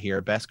hat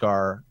here,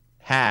 Beskar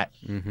hat.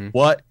 Mm-hmm.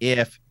 What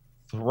if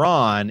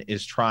Thrawn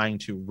is trying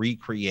to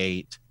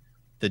recreate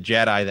the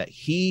Jedi that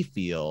he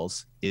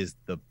feels is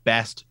the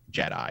best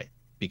Jedi?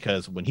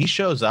 Because when he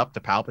shows up to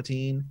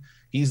Palpatine,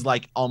 he's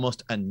like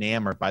almost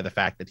enamored by the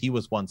fact that he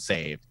was once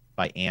saved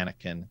by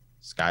Anakin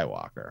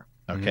Skywalker.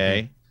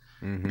 Okay.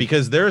 Mm-hmm.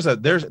 Because there's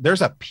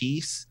a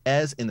piece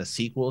in the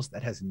sequels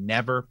that has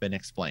never been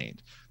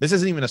explained. This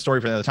isn't even a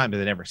story for another time, because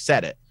they never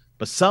said it,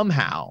 but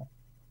somehow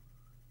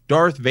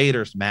Darth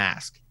Vader's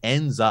mask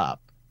ends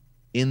up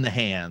in the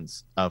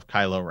hands of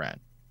Kylo Ren.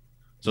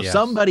 So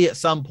somebody at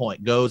some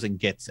point goes and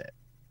gets it.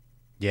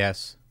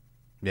 Yes.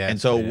 Yeah. And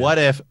so what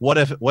if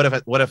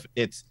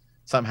it's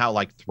somehow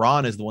like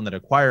Thrawn is the one that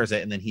acquires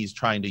it, and then he's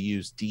trying to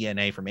use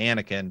DNA from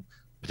Anakin,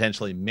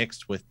 potentially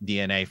mixed with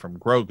DNA from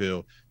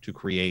Grogu, to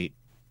create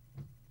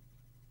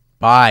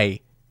by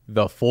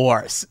the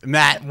Force.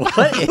 Matt,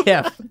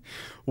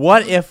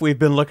 what if we've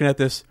been looking at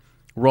this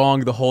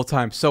wrong the whole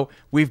time. So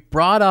we've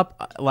brought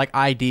up like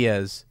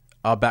ideas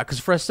about, because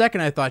for a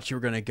second I thought you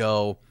were going to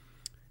go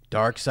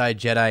Dark Side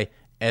Jedi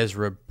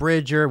Ezra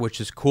Bridger, which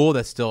is cool.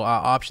 That's still an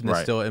option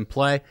that's still in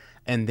play.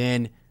 And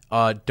then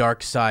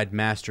Dark Side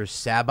Master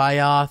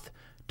Sabayoth,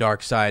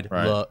 Dark Side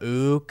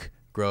Luke,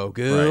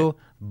 Grogu. Right.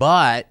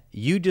 But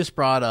you just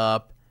brought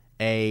up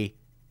a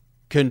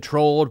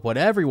controlled,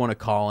 whatever you want to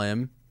call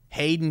him,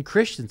 Hayden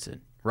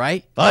Christensen,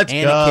 right? Let's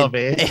go,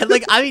 man.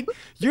 Like, I mean,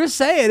 you're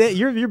saying it.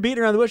 You're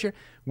beating around the bush here.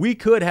 We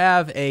could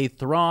have a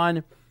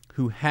Thrawn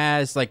who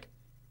has like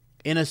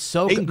in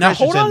Ahsoka. Now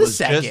hold on a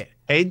second.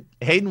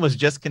 Hayden was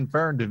just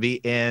confirmed to be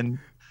in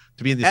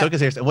the Ahsoka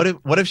series. And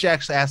what if she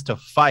actually has to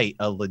fight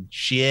a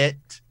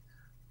legit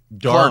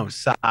dark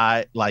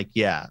side? Like,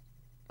 yeah.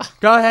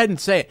 Go ahead and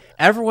say it.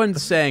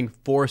 Everyone's saying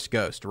Force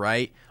Ghost,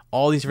 right?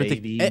 All these different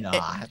maybe things.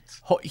 Not.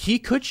 He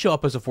could show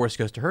up as a Force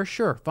Ghost to her,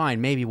 sure, fine,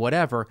 maybe,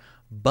 whatever.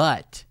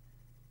 But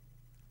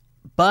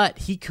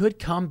he could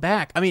come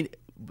back. I mean,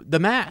 the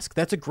mask,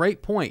 that's a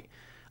great point.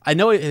 I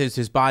know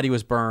his body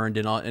was burned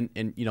and all,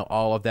 and you know,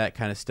 all of that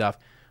kind of stuff.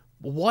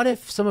 What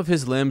if some of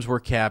his limbs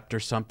were kept or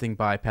something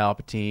by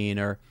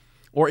Palpatine,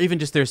 or even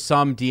just there's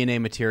some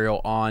DNA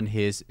material on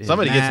his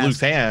somebody mask. gets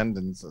Luke's hand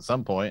at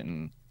some point,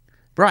 and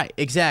right,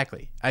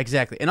 exactly,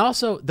 and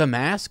also the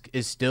mask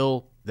is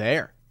still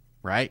there,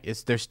 right?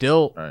 They're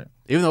still right.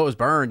 Even though it was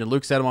burned and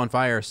Luke set him on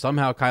fire,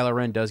 somehow Kylo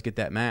Ren does get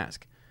that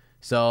mask.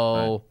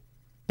 So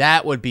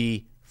that would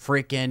be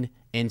freaking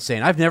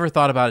insane. I've never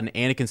thought about an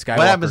Anakin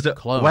Skywalker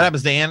clone. What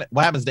happens to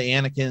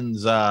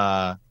Anakin's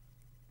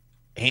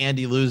hand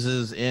he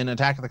loses in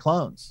Attack of the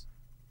Clones?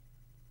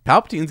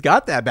 Palpatine's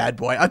got that bad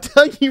boy. I'm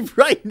telling you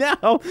right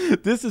now,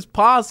 this is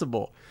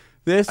possible.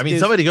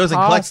 Somebody goes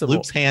and collects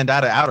Luke's hand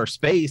out of outer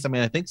space. I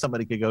mean, I think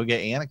somebody could go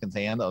get Anakin's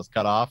hand that was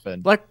cut off.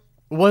 And like,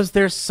 was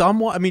there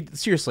someone? I mean,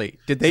 seriously,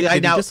 did they?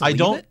 Just leave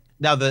it?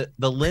 Now the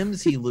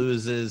limbs he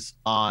loses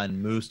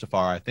on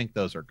Mustafar, I think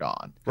those are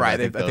gone. Right,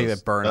 I think they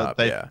burn up.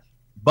 Yeah,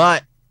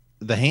 but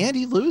the hand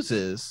he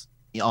loses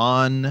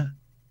on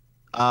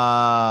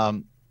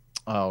Geonosis,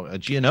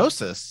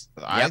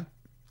 I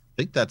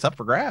think that's up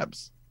for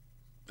grabs.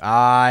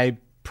 I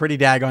pretty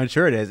daggone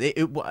sure it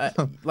is.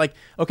 Like,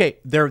 okay,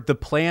 the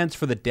plans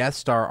for the Death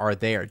Star are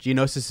there.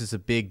 Geonosis is a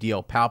big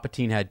deal.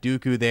 Palpatine had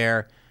Dooku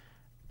there.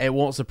 It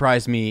won't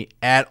surprise me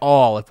at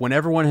all if when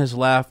everyone has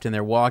left and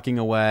they're walking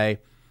away,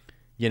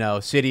 you know,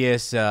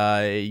 Sidious,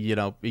 a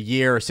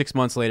year or 6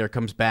 months later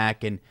comes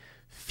back and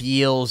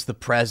feels the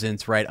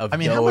presence, right, of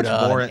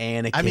Yoda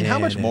and Anakin. I mean, how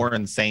much more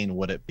insane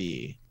would it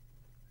be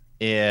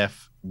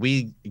if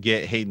we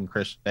get Hayden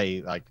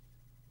Christensen,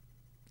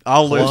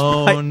 I'll lose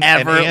my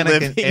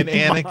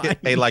Anakin,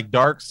 a like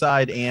dark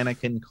side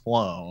Anakin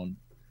clone,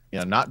 you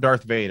know, not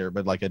Darth Vader,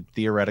 but like a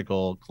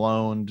theoretical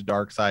cloned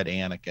dark side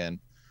Anakin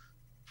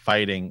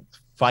fighting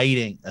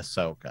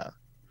Ahsoka,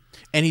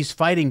 and he's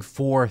fighting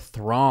for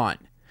Thrawn.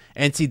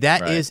 And see,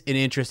 that is an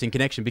interesting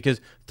connection because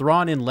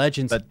Thrawn in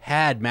Legends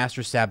had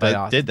Master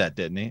Sabayoth. Did that,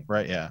 didn't he?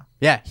 Right? Yeah.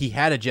 Yeah, he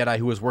had a Jedi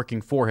who was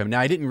working for him. Now,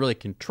 I didn't really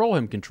control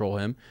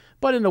him,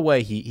 but in a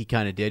way, he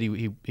kind of did.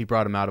 He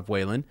brought him out of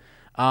Wayland.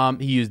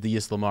 He used the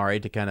Ysalamari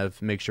to kind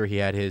of make sure he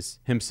had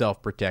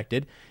himself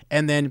protected.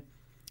 And then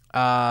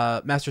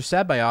Master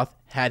Sabayoth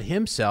had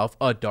himself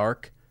a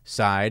dark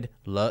side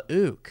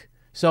Luke.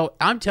 So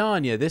I'm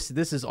telling you, this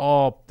is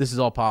all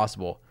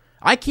possible.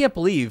 I can't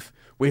believe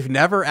we've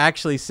never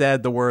actually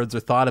said the words or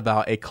thought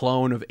about a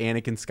clone of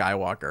Anakin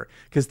Skywalker,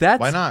 because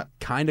that's why not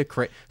kind of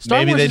crazy.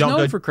 Star Wars is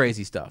known for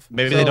crazy stuff.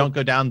 Maybe they don't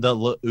go down the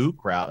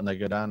Luke route and they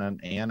go down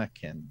an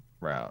Anakin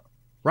route.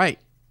 Right.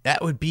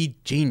 That would be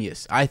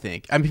genius, I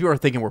think. I mean, people are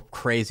thinking we're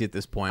crazy at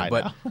this point,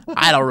 but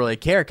I don't really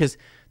care because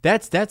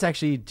that's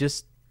actually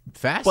just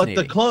fascinating.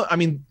 But the clone, I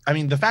mean,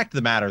 the fact of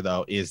the matter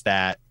though is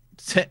that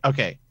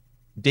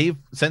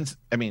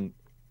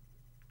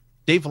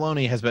Dave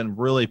Filoni has been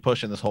really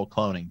pushing this whole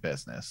cloning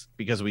business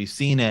because we've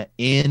seen it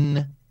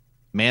in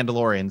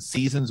Mandalorian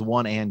seasons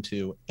 1 and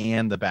 2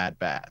 and The Bad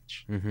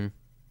Batch. Mm-hmm.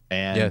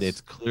 And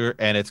it's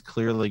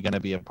clearly going to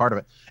be a part of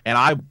it. And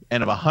I'm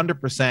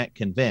 100%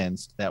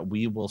 convinced that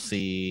we will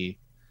see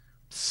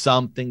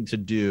something to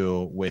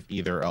do with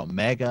either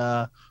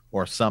Omega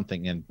or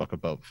something in Book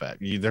of Boba Fett.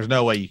 There's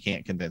no way you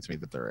can't convince me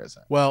that there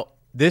isn't. Well,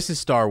 this is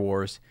Star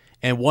Wars,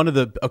 and all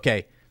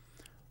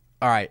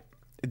right.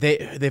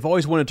 They've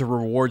always wanted to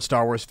reward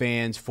Star Wars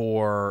fans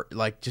for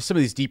like just some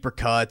of these deeper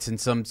cuts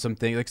and some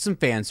things like some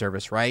fan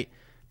service, right?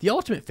 The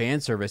ultimate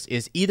fan service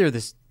is either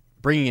this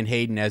bringing in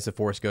Hayden as the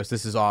Force Ghost.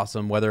 This is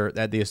awesome. Whether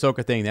that the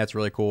Ahsoka thing, that's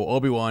really cool.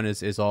 Obi-Wan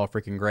is all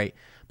freaking great.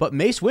 But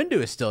Mace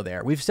Windu is still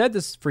there. We've said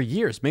this for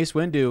years. Mace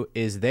Windu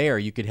is there.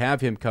 You could have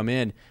him come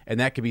in,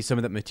 and that could be some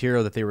of that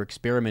material that they were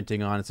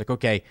experimenting on. It's like,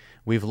 okay,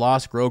 we've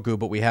lost Grogu,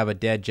 but we have a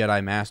dead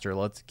Jedi Master.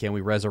 Can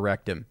we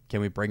resurrect him? Can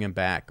we bring him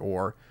back?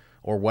 Or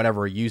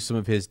whatever, use some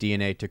of his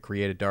DNA to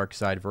create a dark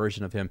side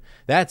version of him.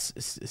 That's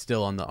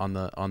still on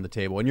the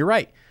table. And you're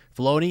right.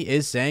 Filoni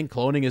is saying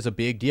cloning is a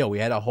big deal. We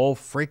had a whole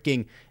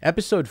freaking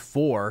episode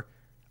 4,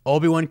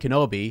 Obi-Wan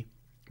Kenobi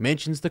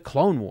mentions the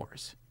Clone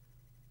Wars.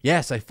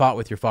 Yes, I fought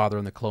with your father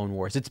in the Clone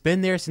Wars. It's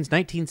been there since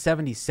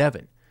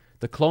 1977.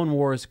 The Clone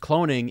Wars,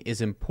 cloning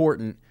is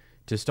important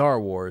to Star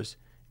Wars,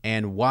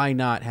 and why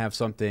not have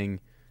something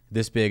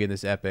this big and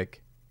this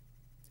epic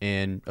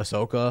in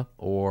Ahsoka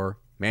or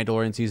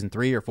Mandalorian Season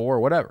 3 or 4 or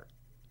whatever?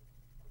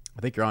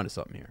 I think you're onto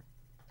something here.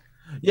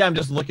 Yeah, I'm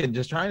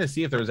just trying to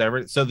see if there's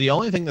ever. So the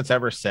only thing that's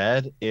ever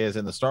said is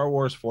in the Star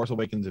Wars Force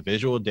Awakens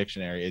visual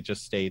dictionary, it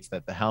just states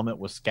that the helmet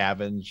was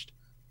scavenged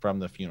from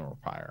the funeral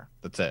pyre.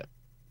 That's it.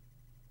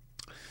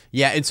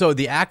 Yeah, and so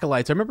the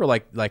acolytes, I remember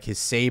like his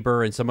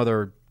saber and some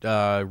other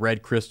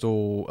red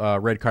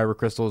kyber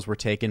crystals were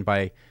taken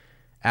by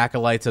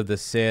acolytes of the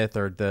Sith,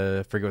 or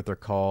I forget what they're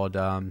called,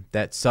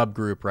 that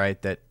subgroup,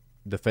 right? That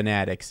the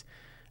fanatics,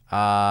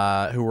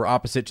 who were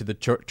opposite to the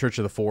Church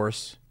of the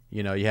Force.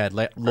 You know, you had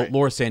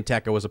Lor San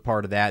Tekka was a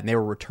part of that, and they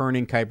were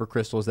returning kyber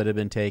crystals that had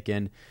been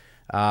taken.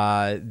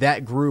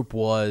 That group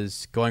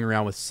was going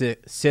around with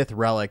Sith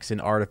relics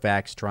and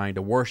artifacts, trying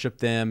to worship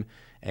them,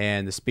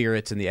 and the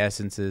spirits and the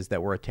essences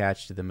that were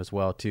attached to them as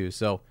well too.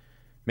 So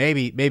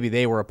maybe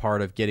they were a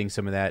part of getting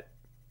some of that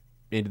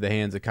into the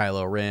hands of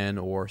Kylo Ren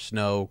or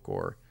Snoke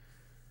or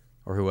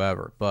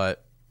whoever.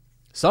 But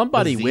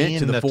somebody went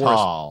to the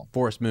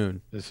Forest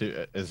Moon. Is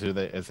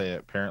they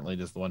apparently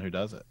just the one who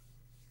does it.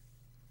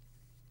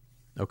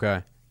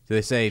 Okay. So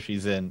they say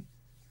she's a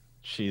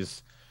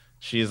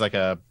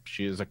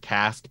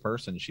cast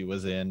person. She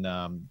was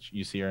in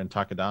you see her in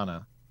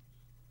Takadana.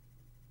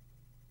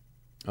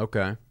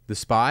 Okay. The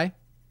spy?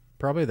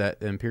 Probably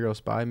that Imperial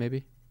spy,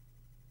 maybe?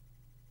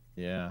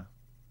 Yeah.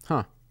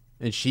 Huh.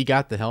 And she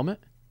got the helmet?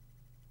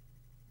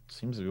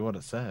 Seems to be what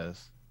it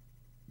says.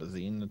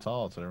 Bazine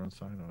Natal, that's what everyone's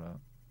talking about.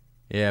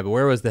 Yeah, but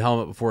where was the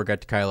helmet before it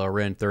got to Kylo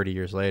Ren 30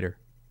 years later?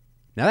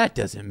 Now that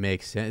doesn't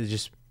make sense. It's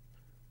just,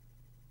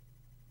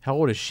 how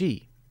old is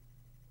she?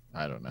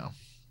 I don't know.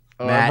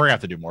 We're gonna have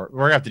to do more.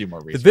 We're gonna have to do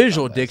more research. The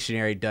visual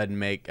dictionary doesn't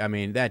make. I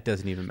mean, that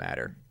doesn't even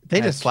matter. They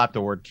just slapped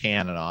the word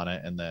canon on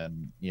it, and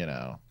then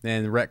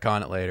and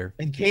retcon it later.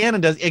 And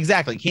canon does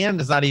exactly. Canon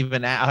is not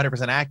even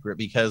 100% accurate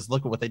because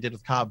look at what they did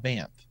with Cobb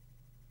Vanth.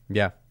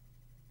 Yeah,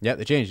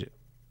 they changed it.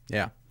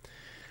 Yeah.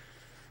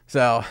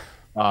 So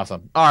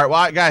awesome. All right,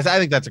 well, guys, I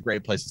think that's a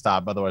great place to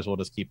stop. Otherwise, we'll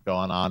just keep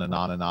going on and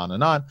on and on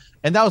and on.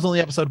 And that was only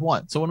episode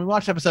 1. So when we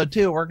watch episode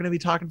 2, we're going to be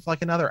talking for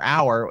like another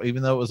hour,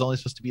 even though it was only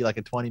supposed to be like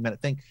a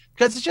 20-minute thing,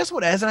 because it's just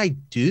what Ez and I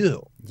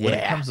do when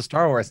it comes to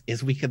Star Wars.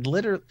 Is we could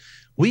literally.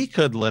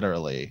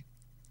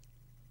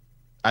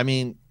 I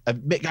mean,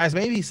 guys,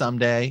 maybe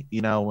someday,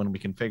 when we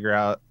can figure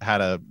out how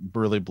to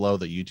really blow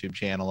the YouTube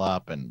channel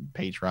up and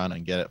Patreon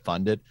and get it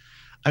funded.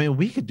 I mean,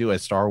 we could do a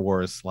Star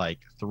Wars like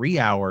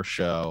 3-hour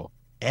show.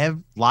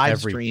 Live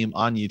stream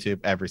on YouTube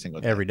every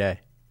single day. Every day.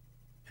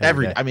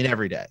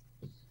 Every day.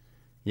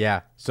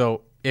 Yeah.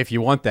 So if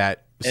you want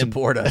that,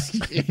 support us.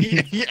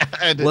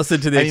 Listen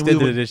to the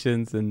extended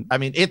editions. And I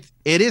mean, it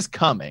is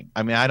coming.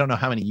 I mean, I don't know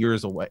how many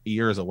years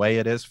away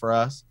it is for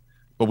us,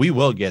 but we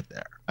will get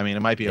there. I mean,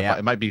 it might be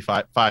it might be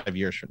 5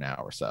 years from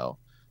now or so,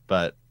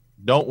 but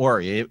don't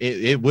worry,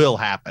 it will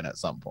happen at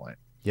some point.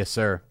 Yes,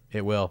 sir.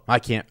 It will. I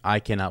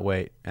cannot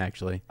wait.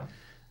 Actually,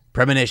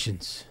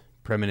 premonitions.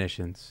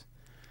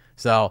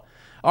 So,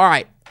 all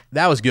right,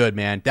 that was good,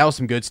 man. That was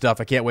some good stuff.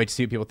 I can't wait to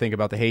see what people think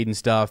about the Hayden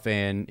stuff,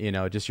 and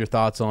just your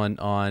thoughts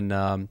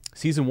on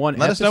season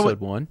 1, episode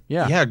 1.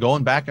 Yeah,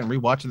 going back and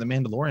rewatching The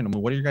Mandalorian. I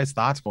mean, what are your guys'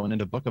 thoughts going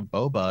into Book of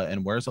Boba,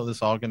 and where's all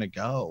this all going to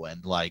go?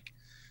 And like,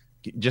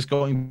 just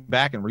going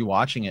back and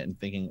rewatching it and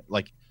thinking,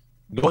 like,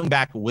 going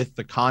back with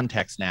the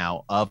context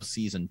now of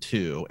season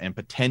 2 and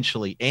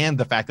potentially, and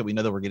the fact that we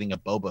know that we're getting a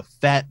Boba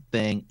Fett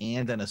thing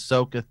and an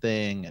Ahsoka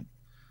thing, and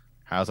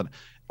how's it?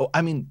 Oh,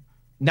 I mean.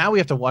 Now we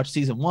have to watch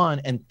season 1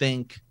 and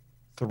think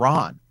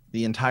Thrawn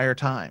the entire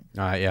time.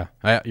 Yeah,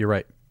 you're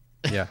right.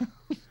 Yeah,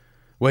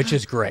 which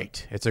is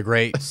great. It's a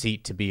great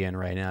seat to be in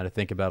right now to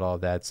think about all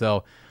of that.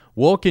 So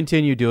we'll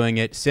continue doing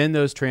it. Send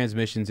those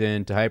transmissions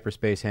in to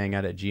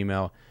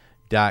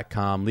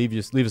hyperspacehangout@gmail.com.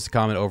 Leave us a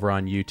comment over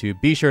on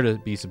YouTube. Be sure to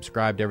be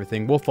subscribed to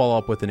everything. We'll follow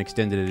up with an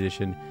extended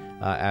edition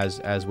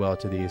as well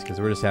to these, because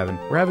we're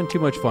having too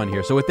much fun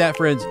here. So with that,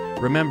 friends,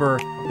 remember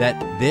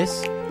that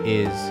this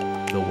is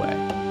the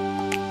way.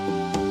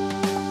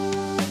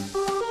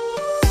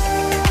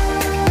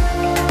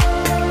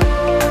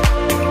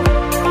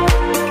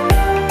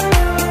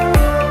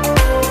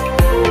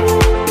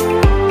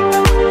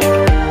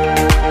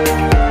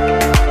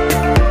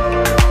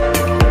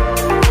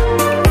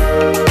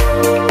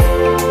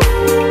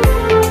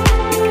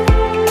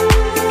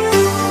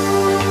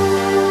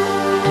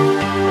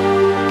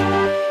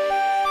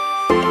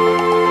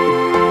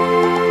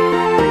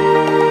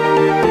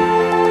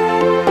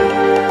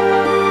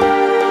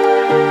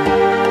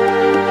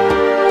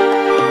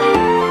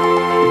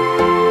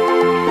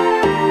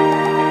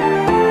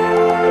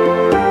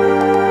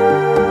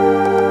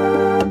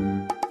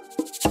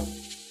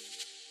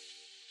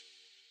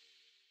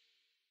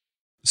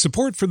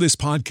 Support for this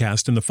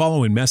podcast and the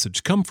following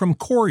message come from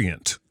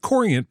Corient.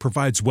 Corient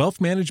provides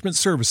wealth management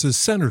services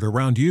centered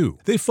around you.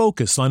 They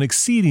focus on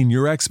exceeding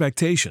your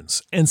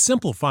expectations and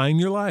simplifying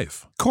your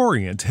life.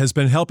 Corient has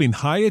been helping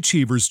high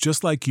achievers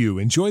just like you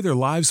enjoy their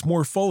lives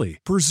more fully,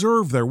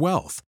 preserve their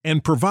wealth,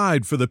 and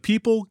provide for the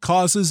people,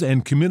 causes,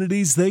 and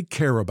communities they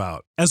care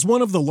about. As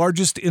one of the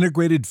largest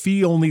integrated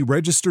fee-only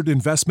registered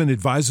investment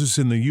advisors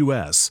in the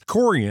U.S.,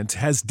 Corient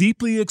has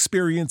deeply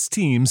experienced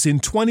teams in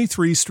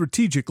 23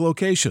 strategic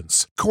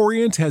locations.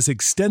 Corient has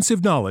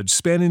extensive knowledge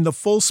spanning the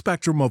full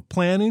spectrum of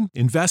planning,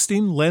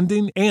 investing,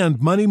 lending,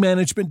 and money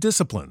management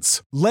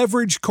disciplines.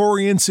 Leverage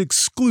Corient's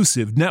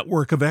exclusive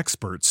network of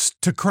experts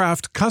to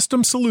craft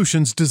custom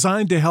solutions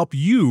designed to help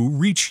you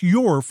reach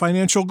your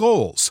financial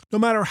goals, no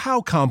matter how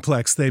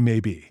complex they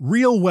may be.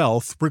 Real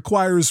wealth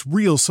requires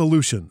real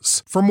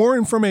solutions. For more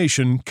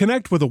information,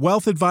 connect with a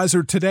wealth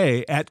advisor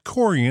today at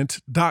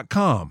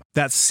Corient.com.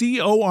 That's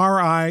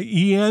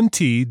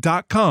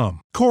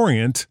Corient.com.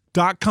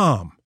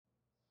 Corient.com.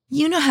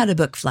 You know how to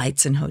book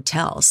flights and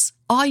hotels.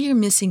 All you're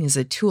missing is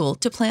a tool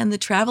to plan the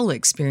travel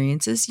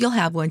experiences you'll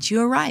have once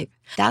you arrive.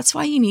 That's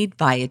why you need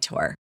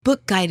Viator.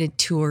 Book guided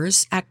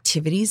tours,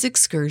 activities,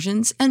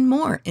 excursions, and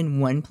more in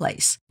one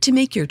place to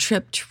make your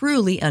trip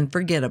truly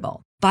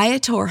unforgettable.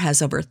 Viator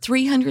has over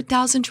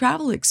 300,000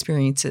 travel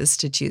experiences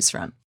to choose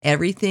from.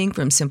 Everything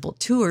from simple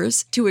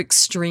tours to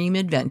extreme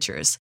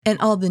adventures and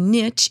all the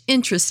niche,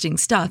 interesting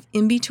stuff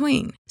in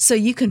between. So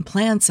you can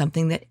plan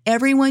something that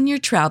everyone you're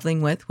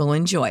traveling with will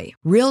enjoy.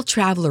 Real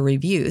traveler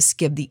reviews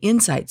give the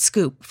inside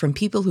scoop from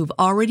people who've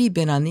already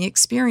been on the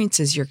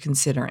experiences you're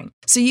considering.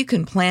 So you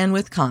can plan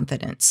with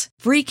confidence.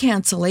 Free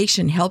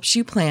cancellation helps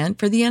you plan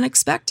for the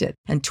unexpected.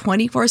 And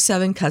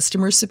 24/7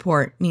 customer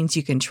support means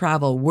you can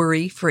travel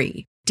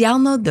worry-free.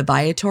 Download the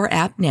Viator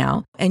app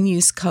now and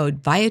use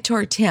code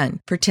Viator10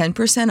 for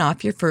 10%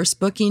 off your first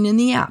booking in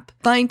the app.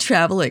 Find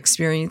travel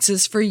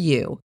experiences for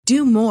you.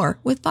 Do more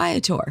with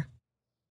Viator.